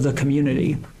fullness of the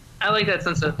community. I like that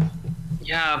sense of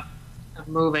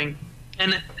moving.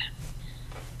 And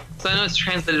so I know it's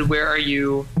translated, where are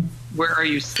you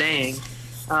staying?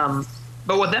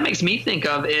 But what that makes me think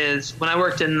of is when I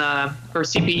worked for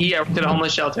CPE, I worked at a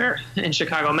homeless shelter in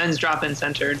Chicago, men's drop-in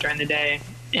center during the day.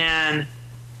 And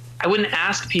I wouldn't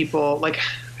ask people, like,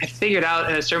 I figured out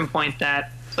at a certain point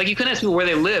that, like, you couldn't ask people where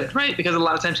they lived, right? Because a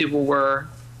lot of times people were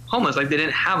homeless, like they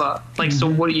didn't have so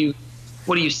what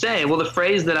do you say? Well, the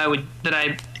phrase that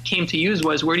I came to use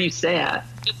was, where do you stay at?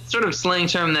 It's sort of slang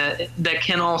term that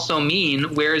can also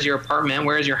mean, where is your apartment,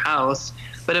 where is your house?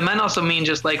 But it might also mean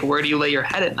just like, where do you lay your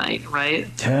head at night, right?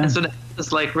 Yeah. And so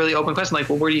that's like really open question, like,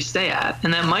 well, where do you stay at?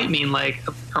 And that might mean like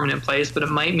a permanent place, but it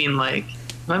might mean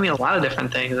a lot of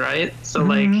different things, right? So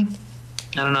like, I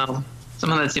don't know,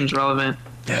 somehow that seems relevant.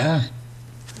 Yeah.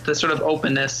 The sort of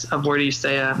openness of where do you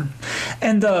stay at.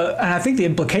 And I think the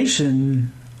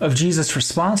implication of Jesus'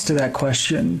 response to that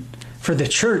question for the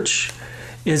church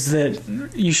is that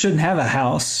you shouldn't have a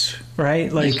house,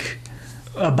 right? Like,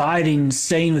 abiding,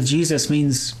 staying with Jesus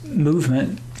means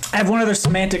movement. I have one other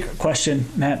semantic question,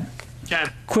 Matt. Okay.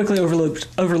 Quickly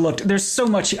overlooked. There's so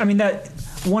much. I mean, that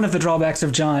one of the drawbacks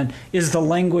of John is the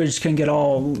language can get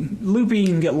all loopy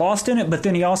and get lost in it, but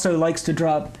then he also likes to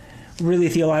drop really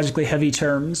theologically heavy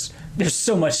terms. There's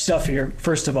so much stuff here,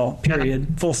 first of all,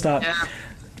 period, full stop. Yeah.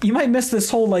 You might miss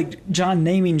this whole, like, John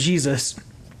naming Jesus.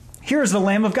 Here's the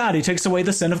Lamb of God who takes away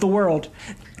the sin of the world.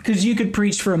 Because you could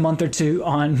preach for a month or two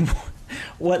on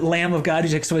what Lamb of God who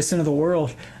takes away sin of the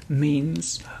world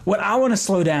means. What I want to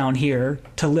slow down here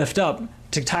to lift up,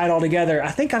 to tie it all together, I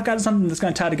think I've got something that's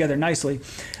going to tie together nicely.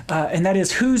 And that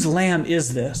is, whose lamb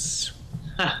is this?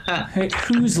 Hey,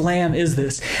 whose lamb is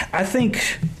this? I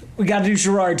think we got to do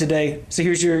Girard today. So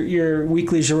here's your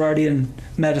weekly Girardian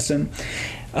medicine,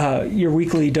 your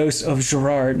weekly dose of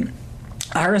Girard.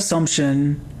 Our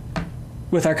assumption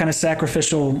with our kind of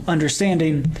sacrificial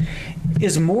understanding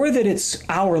is more that it's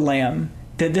our lamb,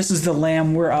 that this is the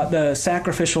lamb, the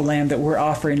sacrificial lamb that we're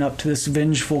offering up to this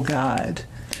vengeful God.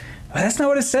 But that's not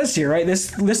what it says here, right?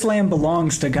 This lamb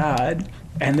belongs to God.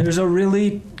 And there's a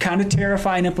really kind of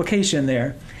terrifying implication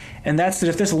there. And that's that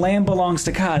if this lamb belongs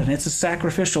to God and it's a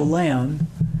sacrificial lamb,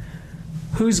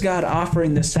 who's God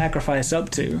offering this sacrifice up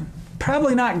to?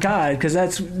 Probably not God, because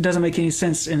that doesn't make any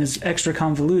sense and is extra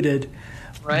convoluted.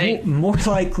 Right. More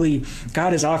likely,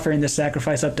 God is offering this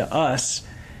sacrifice up to us,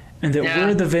 and that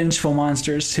we're the vengeful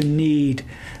monsters who need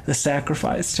the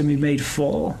sacrifice to be made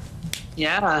full.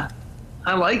 Yeah,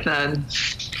 I like that.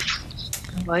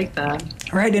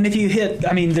 Right, and if you hit,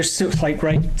 I mean, there's like,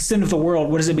 right, sin of the world.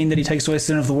 What does it mean that he takes away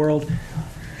sin of the world?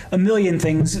 A million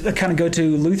things that kind of go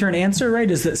to Lutheran answer,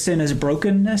 right, is that sin is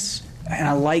brokenness. And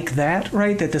I like that,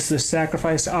 right, that this is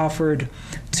sacrifice offered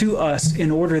to us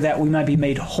in order that we might be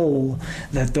made whole,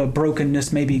 that the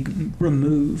brokenness may be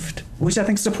removed, which I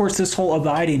think supports this whole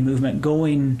abiding movement,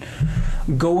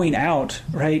 going out,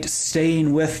 right,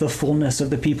 staying with the fullness of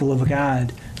the people of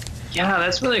God. Yeah,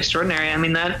 that's really extraordinary. I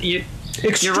mean,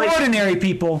 extraordinary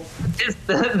people.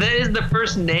 That is the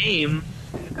first name.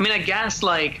 I mean, I guess,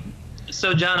 like,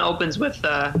 so John opens with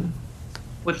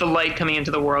the light coming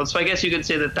into the world. So I guess you could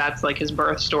say that that's like his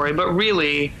birth story. But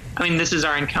really, I mean, this is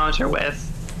our encounter with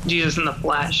Jesus in the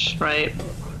flesh, right?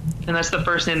 And that's the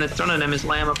first name that's thrown at him, is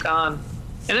Lamb of God.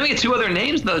 And then we get two other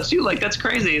names, though, too. Like, that's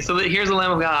crazy. So here's the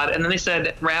Lamb of God. And then they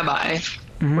said Rabbi,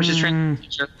 which is translated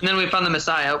teacher. And then we found the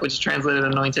Messiah, which is translated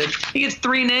anointed. He gets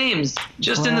three names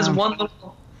just in this one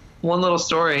little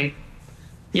story.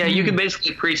 Yeah, you could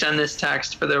basically preach on this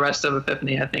text for the rest of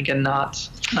Epiphany, I think, and not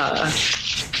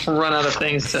run out of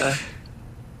things to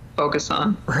focus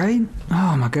on. Right?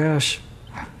 Oh my gosh.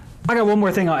 I got one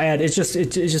more thing I'll add. It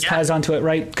just ties onto it,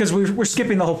 right? Because we're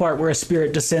skipping the whole part where a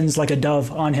spirit descends like a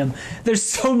dove on him. There's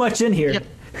so much in here. Yep.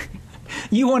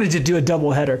 You wanted to do a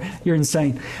double header. You're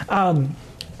insane.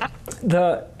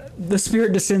 The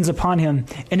spirit descends upon him,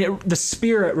 and the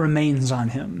spirit remains on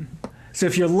him. So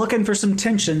if you're looking for some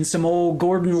tension, some old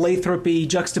Gordon Lathrop-y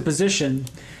juxtaposition,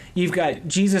 you've got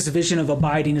Jesus' vision of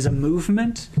abiding as a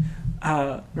movement,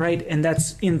 right? And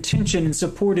that's in tension and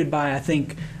supported by, I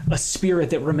think, a spirit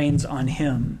that remains on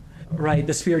him, right?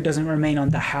 The spirit doesn't remain on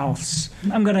the house.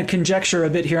 I'm going to conjecture a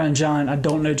bit here on John. I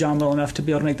don't know John well enough to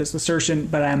be able to make this assertion,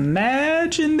 but I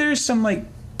imagine there's some, like,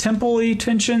 temple-y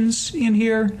tensions in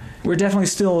here. We're definitely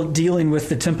still dealing with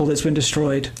the temple that's been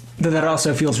destroyed, though that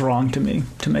also feels wrong to me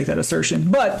to make that assertion.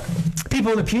 But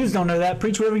people in the pews don't know that.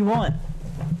 Preach whatever you want.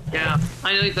 Yeah,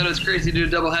 I know you thought it was crazy to do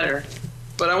a doubleheader,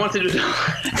 but I want to do a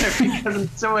doubleheader because of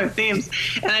so many themes.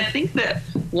 And I think that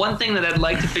one thing that I'd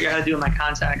like to figure out how to do in my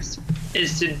context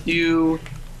is to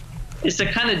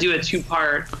kind of do a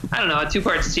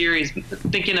two-part series,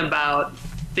 thinking about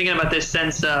this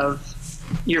sense of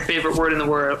your favorite word in the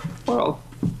world,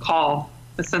 call,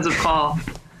 the sense of call.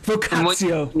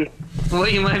 Vocatio. And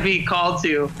what you might be called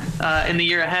to in the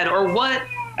year ahead, or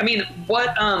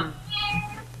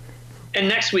and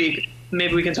next week,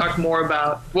 maybe we can talk more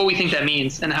about what we think that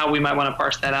means and how we might want to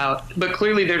parse that out. But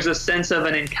clearly there's a sense of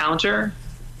an encounter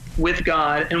with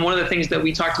God. And one of the things that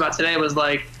we talked about today was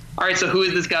like, all right, so who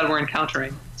is this God we're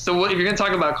encountering? So if you're going to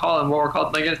talk about calling, what we're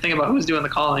called, you're going to think about who's doing the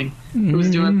calling, who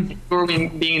are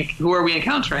we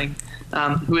encountering?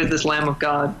 Who is this Lamb of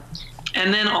God?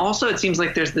 And then also it seems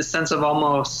like there's this sense of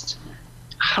almost,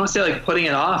 I don't want to say like putting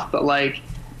it off, but like,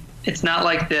 it's not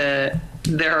like there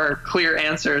are clear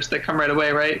answers that come right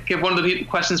away, right? One of the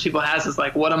questions people has is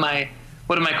like, what am I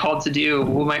called to do?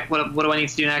 What do I need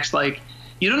to do next? Like,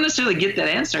 you don't necessarily get that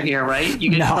answer here, right?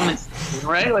 You get comments,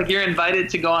 right? Like you're invited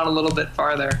to go on a little bit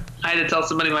farther. I had to tell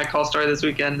somebody my call story this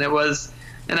weekend.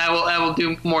 And I will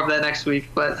do more of that next week,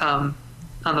 but on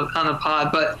the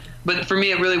pod. But for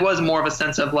me, it really was more of a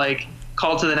sense of like,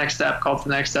 call to the next step, call to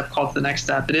the next step, call to the next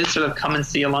step. It is sort of come and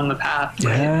see along the path,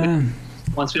 right? Yeah.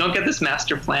 Once we don't get this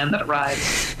master plan that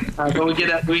arrives, but we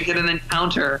get an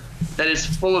encounter that is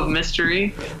full of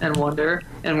mystery and wonder,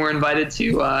 and we're invited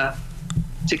to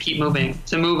keep moving,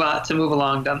 to move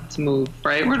along, to move,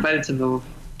 right? We're invited to move.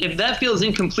 If that feels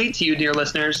incomplete to you, dear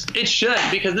listeners, it should,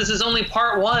 because this is only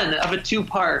part one of a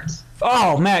two-part.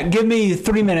 Oh, Matt, give me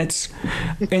 3 minutes.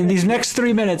 In these next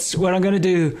 3 minutes, what I'm going to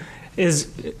do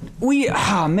is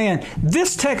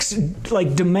this text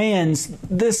like demands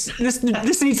this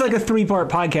needs like a 3-part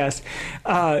podcast.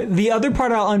 The other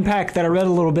part I'll unpack that I read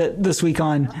a little bit this week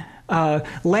on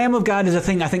Lamb of God is a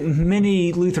thing I think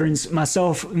many Lutherans,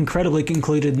 myself incredibly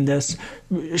included in this,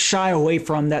 shy away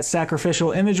from. That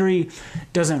sacrificial imagery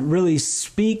doesn't really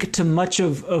speak to much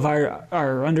of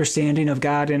our understanding of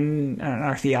God and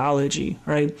our theology,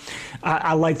 right?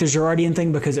 I like the Girardian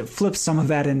thing because it flips some of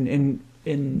that and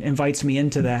invites me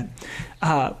into that.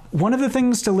 One of the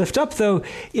things to lift up, though,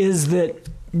 is that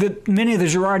many of the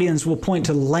Girardians will point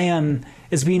to lamb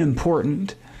as being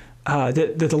important.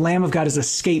 That the Lamb of God is a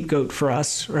scapegoat for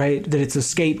us, right? That it's a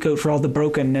scapegoat for all the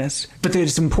brokenness, but that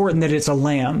it's important that it's a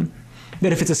lamb.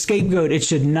 That if it's a scapegoat, it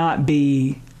should not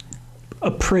be a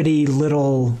pretty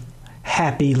little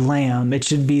happy lamb. It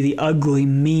should be the ugly,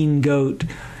 mean goat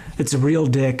that's a real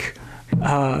dick,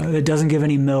 that doesn't give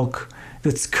any milk,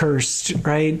 that's cursed,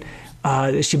 right?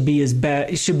 It should be as bad.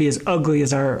 It should be as ugly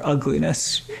as our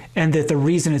ugliness, and that the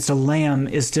reason it's a lamb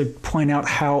is to point out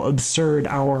how absurd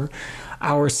our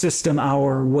system,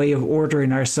 our way of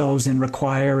ordering ourselves and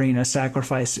requiring a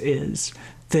sacrifice is.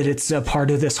 That it's a part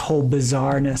of this whole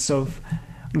bizarreness of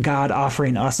God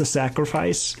offering us a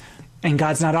sacrifice, and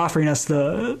God's not offering us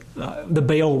the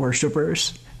Baal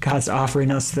worshipers. God's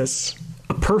offering us this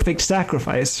perfect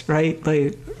sacrifice, right?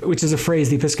 Like, which is a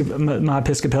phrase my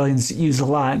Episcopalians use a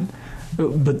lot,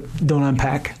 but don't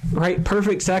unpack, right?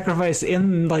 Perfect sacrifice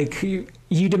in like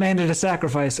you demanded a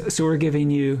sacrifice, so we're giving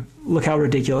you, look how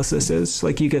ridiculous this is.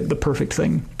 Like you get the perfect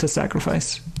thing to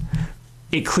sacrifice.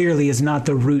 It clearly is not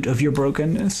the root of your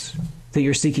brokenness that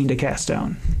you're seeking to cast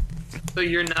down. So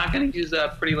you're not going to use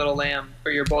a Pretty Little Lamb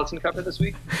for your bulletin cover this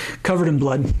week? Covered in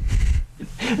blood.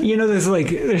 You know, there's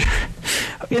like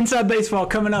inside baseball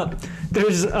coming up.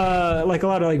 There's like a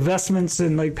lot of like vestments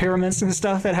and like paraments and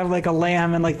stuff that have like a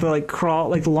lamb and like the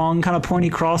like the long kind of pointy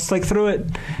cross like through it.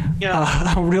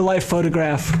 Yeah, a real life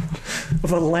photograph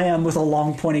of a lamb with a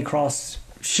long pointy cross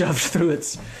shoved through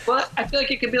it. Well, I feel like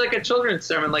it could be like a children's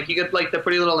sermon. Like you get like the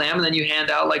Pretty Little Lamb, and then you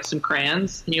hand out like some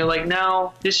crayons, and you're like,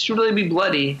 now this should really be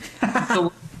bloody.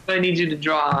 So I need you to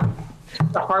draw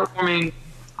a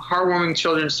heartwarming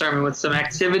children's sermon with some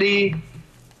activity,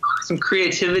 some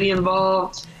creativity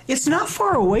involved. It's not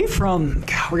far away from.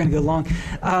 God, we're gonna go long.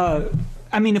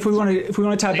 I mean, if we want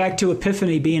to tie back to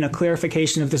Epiphany being a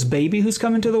clarification of this baby who's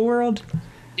come into the world.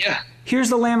 Yeah. Here's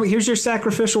the lamb. Here's your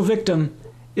sacrificial victim.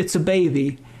 It's a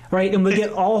baby, right? And we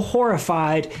get all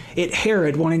horrified at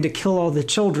Herod wanting to kill all the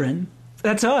children.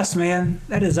 That's us, man.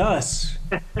 That is us.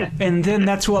 And then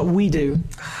that's what we do.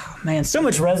 Oh, man, so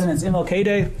much resonance. MLK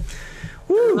Day.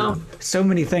 Woo! So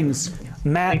many things.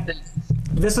 Matt,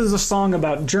 this is a song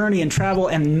about journey and travel,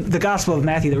 and the Gospel of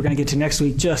Matthew that we're going to get to next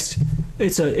week just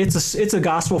it's a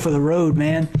gospel for the road,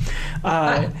 man.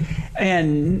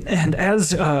 And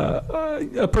as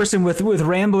a person with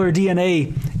Rambler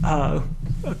DNA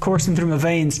coursing through my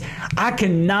veins, I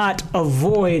cannot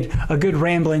avoid a good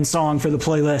rambling song for the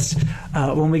playlist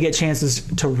when we get chances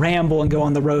to ramble and go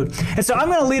on the road. And so I'm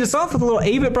going to lead us off with a little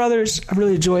Avett Brothers. I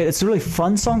really enjoy it. It's a really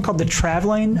fun song called the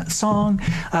Traveling Song.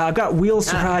 I've got wheels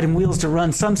to ride and wheels to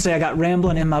run. Some say I got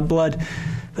rambling in my blood,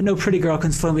 but no pretty girl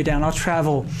can slow me down. I'll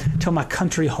travel till my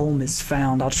country home is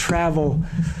found. I'll travel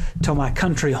till my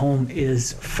country home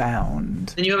is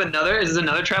found. And you have another? Is this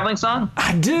another traveling song?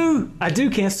 I do.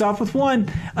 Can't stop with one.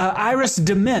 Iris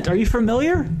DeMent. Are you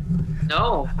familiar?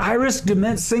 No. Iris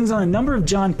DeMent sings on a number of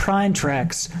John Prine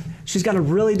tracks. She's got a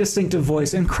really distinctive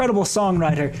voice. Incredible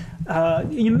songwriter.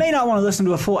 You may not want to listen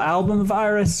to a full album of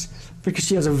Iris because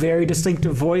she has a very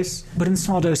distinctive voice, but in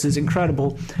small doses,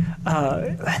 incredible.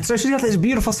 So she's got this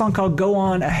beautiful song called Go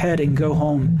On Ahead and Go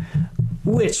Home,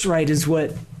 which, right, is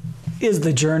what is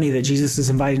the journey that Jesus is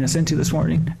inviting us into this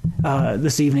morning,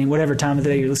 this evening, whatever time of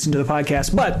the day you're listening to the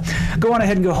podcast. But go on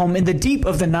ahead and go home. In the deep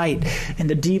of the night,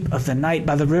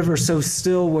 by the river so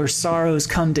still where sorrows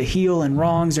come to heal and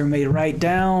wrongs are made right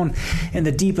down. In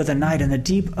the deep of the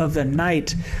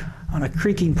night, on a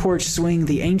creaking porch swing,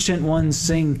 the ancient ones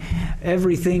sing,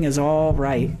 everything is all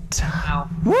right. Wow.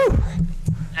 Woo!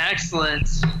 Excellent.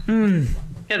 You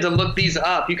have to look these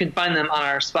up. You can find them on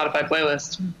our Spotify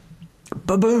playlist.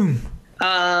 Ba-boom.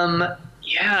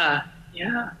 Yeah.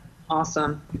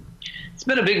 Awesome. It's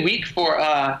been a big week for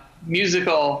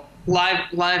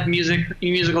live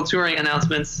musical touring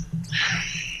announcements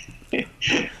in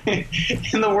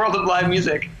the world of live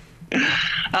music.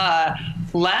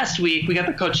 Last week we got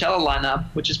the Coachella lineup,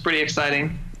 which is pretty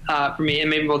exciting for me, and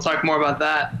maybe we'll talk more about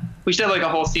that. We should have like a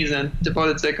whole season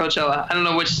devoted to Coachella. I don't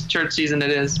know which church season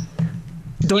it is.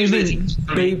 Don't you mean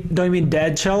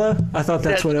Dadchella? I thought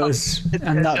that's what it was.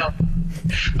 I'm not.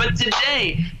 But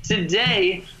today,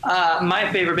 my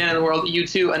favorite band in the world,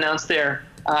 U2, announced their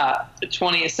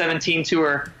 2017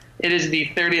 tour. It is the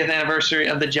 30th anniversary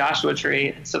of the Joshua Tree,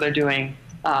 and so they're doing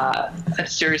a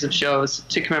series of shows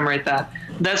to commemorate that.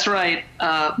 That's right.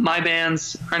 My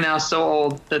bands are now so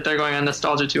old that they're going on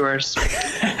nostalgia tours.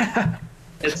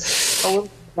 It's a little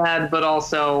sad, but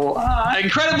also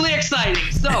incredibly exciting.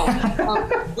 So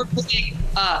we're playing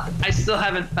I Still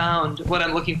Haven't Found What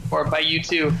I'm Looking For by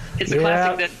U2. It's a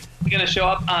classic that's going to show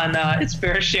up on its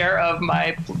fair share of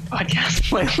my podcast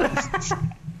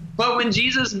playlists. But when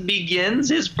Jesus begins,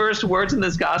 his first words in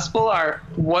this gospel are,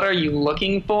 "What are you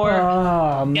looking for?"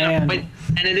 Oh, man.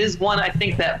 And it is one, I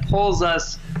think, that pulls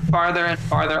us farther and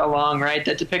farther along, right?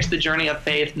 That depicts the journey of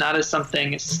faith not as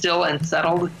something still and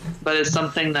settled, but as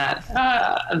something that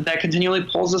that continually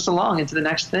pulls us along into the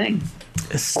next thing.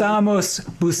 Estamos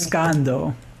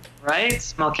buscando. Right?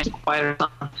 MLKDay quieter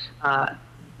song.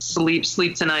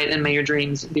 Sleep tonight and may your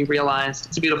dreams be realized.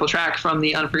 It's a beautiful track from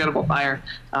the Unforgettable Fire,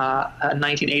 a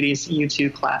 1980s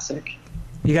U2 classic.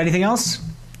 You got anything else?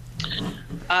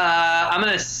 I'm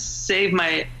going to save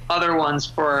my other ones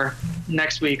for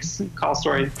next week's Call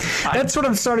Story. That's what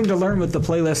I'm starting to learn with the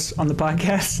playlist on the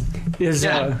podcast is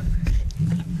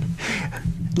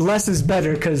less is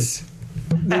better, because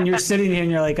then you're sitting here and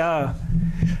you're like,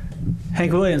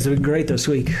 Hank Williams has been great this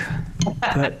week.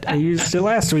 But I used it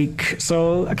last week,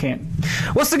 so I can't.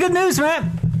 What's the good news, Matt?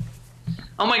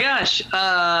 Oh my gosh.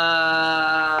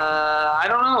 I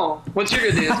don't know. What's your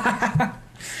good news?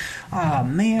 Oh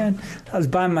man, I was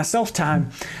buying myself time.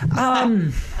 I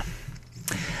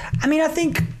mean, I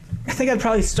think I'd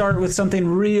probably start with something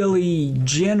really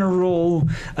general,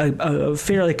 a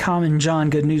fairly common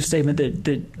John good news statement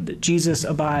that Jesus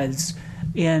abides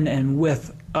in and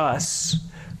with us.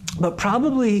 But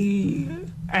probably,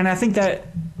 and I think that,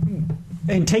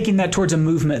 and taking that towards a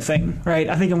movement thing, right?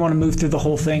 I think I want to move through the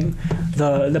whole thing,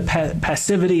 the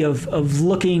passivity of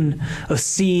looking, of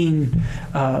seeing,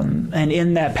 and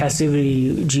in that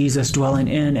passivity, Jesus dwelling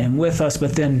in and with us,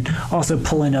 but then also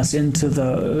pulling us into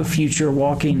the future,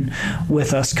 walking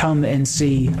with us. Come and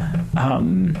see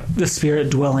the Spirit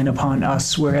dwelling upon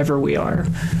us wherever we are,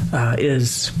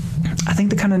 is, I think,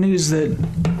 the kind of news that,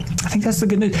 I think that's the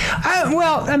good news.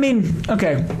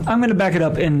 Okay, I'm going to back it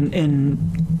up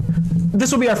in this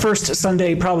will be our first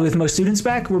Sunday probably with most students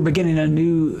back. We're beginning a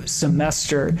new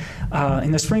semester,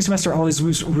 and the spring semester always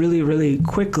moves really, really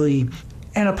quickly.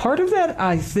 And a part of that,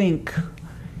 I think,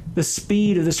 the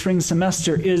speed of the spring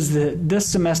semester is that this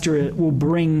semester will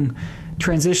bring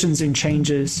transitions and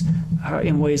changes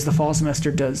in ways the fall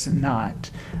semester does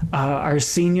not. Our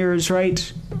seniors,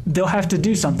 right, they'll have to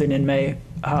do something in May,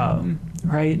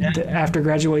 right, after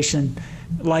graduation,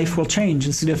 life will change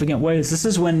in significant ways. This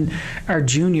is when our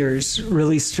juniors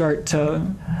really start to,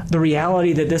 the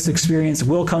reality that this experience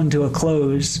will come to a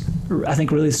close, I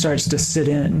think really starts to sit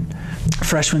in.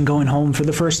 Freshmen going home for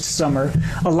the first summer.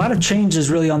 A lot of change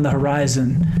is really on the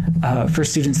horizon for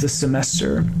students this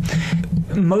semester.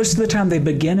 Most of the time they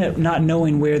begin it not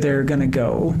knowing where they're going to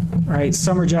go, right?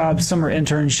 Summer jobs, summer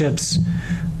internships,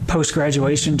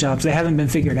 post-graduation jobs, they haven't been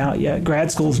figured out yet. Grad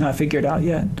school's not figured out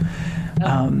yet.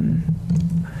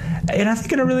 And I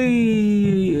think in a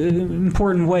really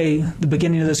important way, the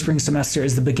beginning of the spring semester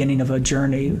is the beginning of a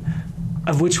journey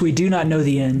of which we do not know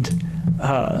the end.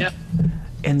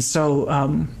 And so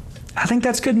I think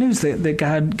that's good news that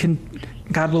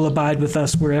God will abide with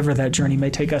us wherever that journey may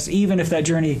take us, even if that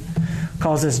journey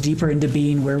calls us deeper into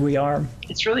being where we are.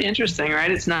 It's really interesting,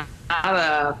 right? It's not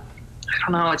I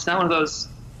don't know, it's not one of those,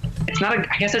 I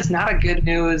guess it's not a good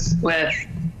news with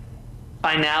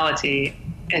finality.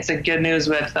 It's a good news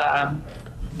with an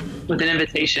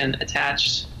invitation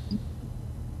attached.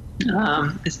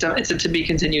 It's a to be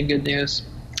continued good news.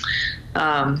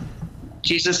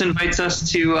 Jesus invites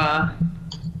us to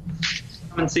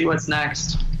come and see what's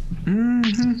next.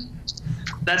 Mm-hmm.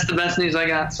 That's the best news I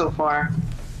got so far.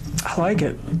 I like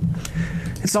it.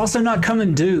 It's also not come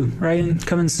and do, right?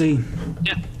 Come and see.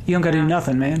 Yeah. You don't got to do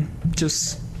nothing, man.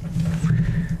 Just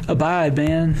abide,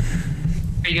 man.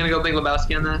 Are you going to go Big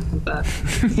Lebowski on that? With that?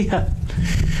 Yeah.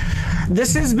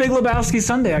 This is Big Lebowski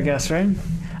Sunday, I guess, right?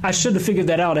 I should have figured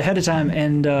that out ahead of time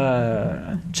and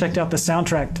checked out the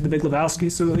soundtrack to the Big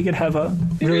Lebowski so that we could have a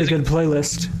really good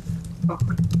playlist.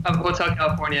 Hotel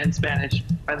California in Spanish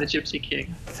by the Gypsy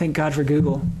King. Thank God for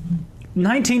Google.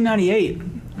 1998.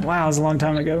 Wow, it was a long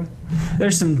time ago.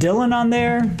 There's some Dylan on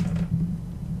there.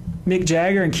 Mick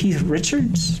Jagger and Keith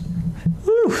Richards.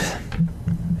 Woo.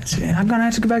 I'm going to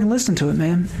have to go back and listen to it,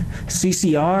 man.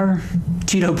 CCR,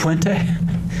 Tito Puente.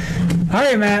 All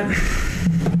right, Matt.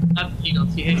 Not the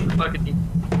Eagles. He hates the fucking Eagles.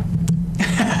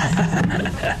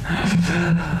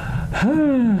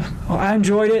 Well, I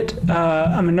enjoyed it.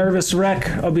 I'm a nervous wreck.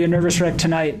 I'll be a nervous wreck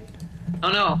tonight. Oh,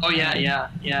 no. Oh,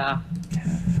 yeah.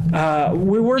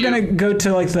 We were going to go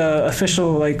to like the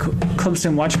official like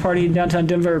Clemson watch party in downtown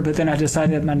Denver, but then I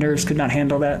decided that my nerves could not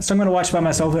handle that. So I'm going to watch by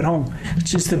myself at home,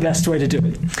 which is the best way to do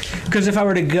it. Because if I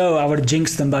were to go, I would have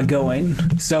jinxed them by going.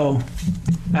 So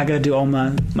I got to do all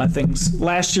my things.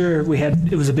 Last year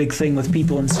it was a big thing with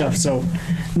people and stuff. So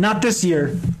not this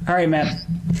year. All right, Matt.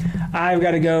 I've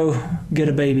got to go get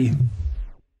a baby.